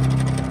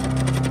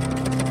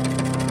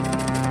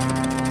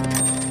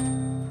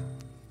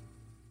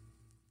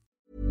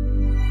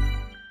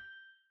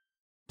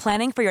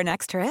 Planning for your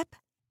next trip?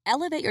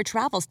 Elevate your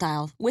travel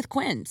style with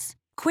Quince.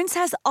 Quince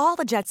has all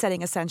the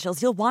jet-setting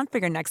essentials you'll want for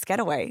your next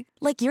getaway,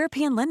 like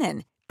European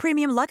linen,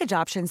 premium luggage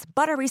options,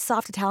 buttery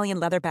soft Italian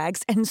leather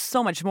bags, and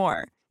so much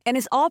more. And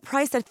is all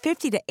priced at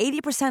 50 to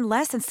 80%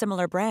 less than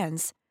similar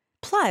brands.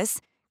 Plus,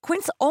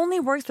 Quince only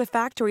works with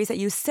factories that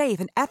use safe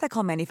and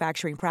ethical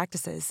manufacturing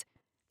practices.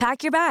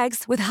 Pack your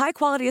bags with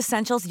high-quality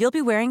essentials you'll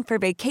be wearing for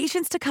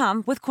vacations to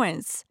come with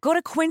Quince. Go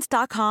to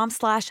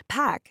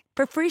quince.com/pack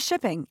for free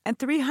shipping and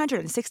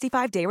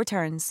 365-day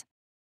returns.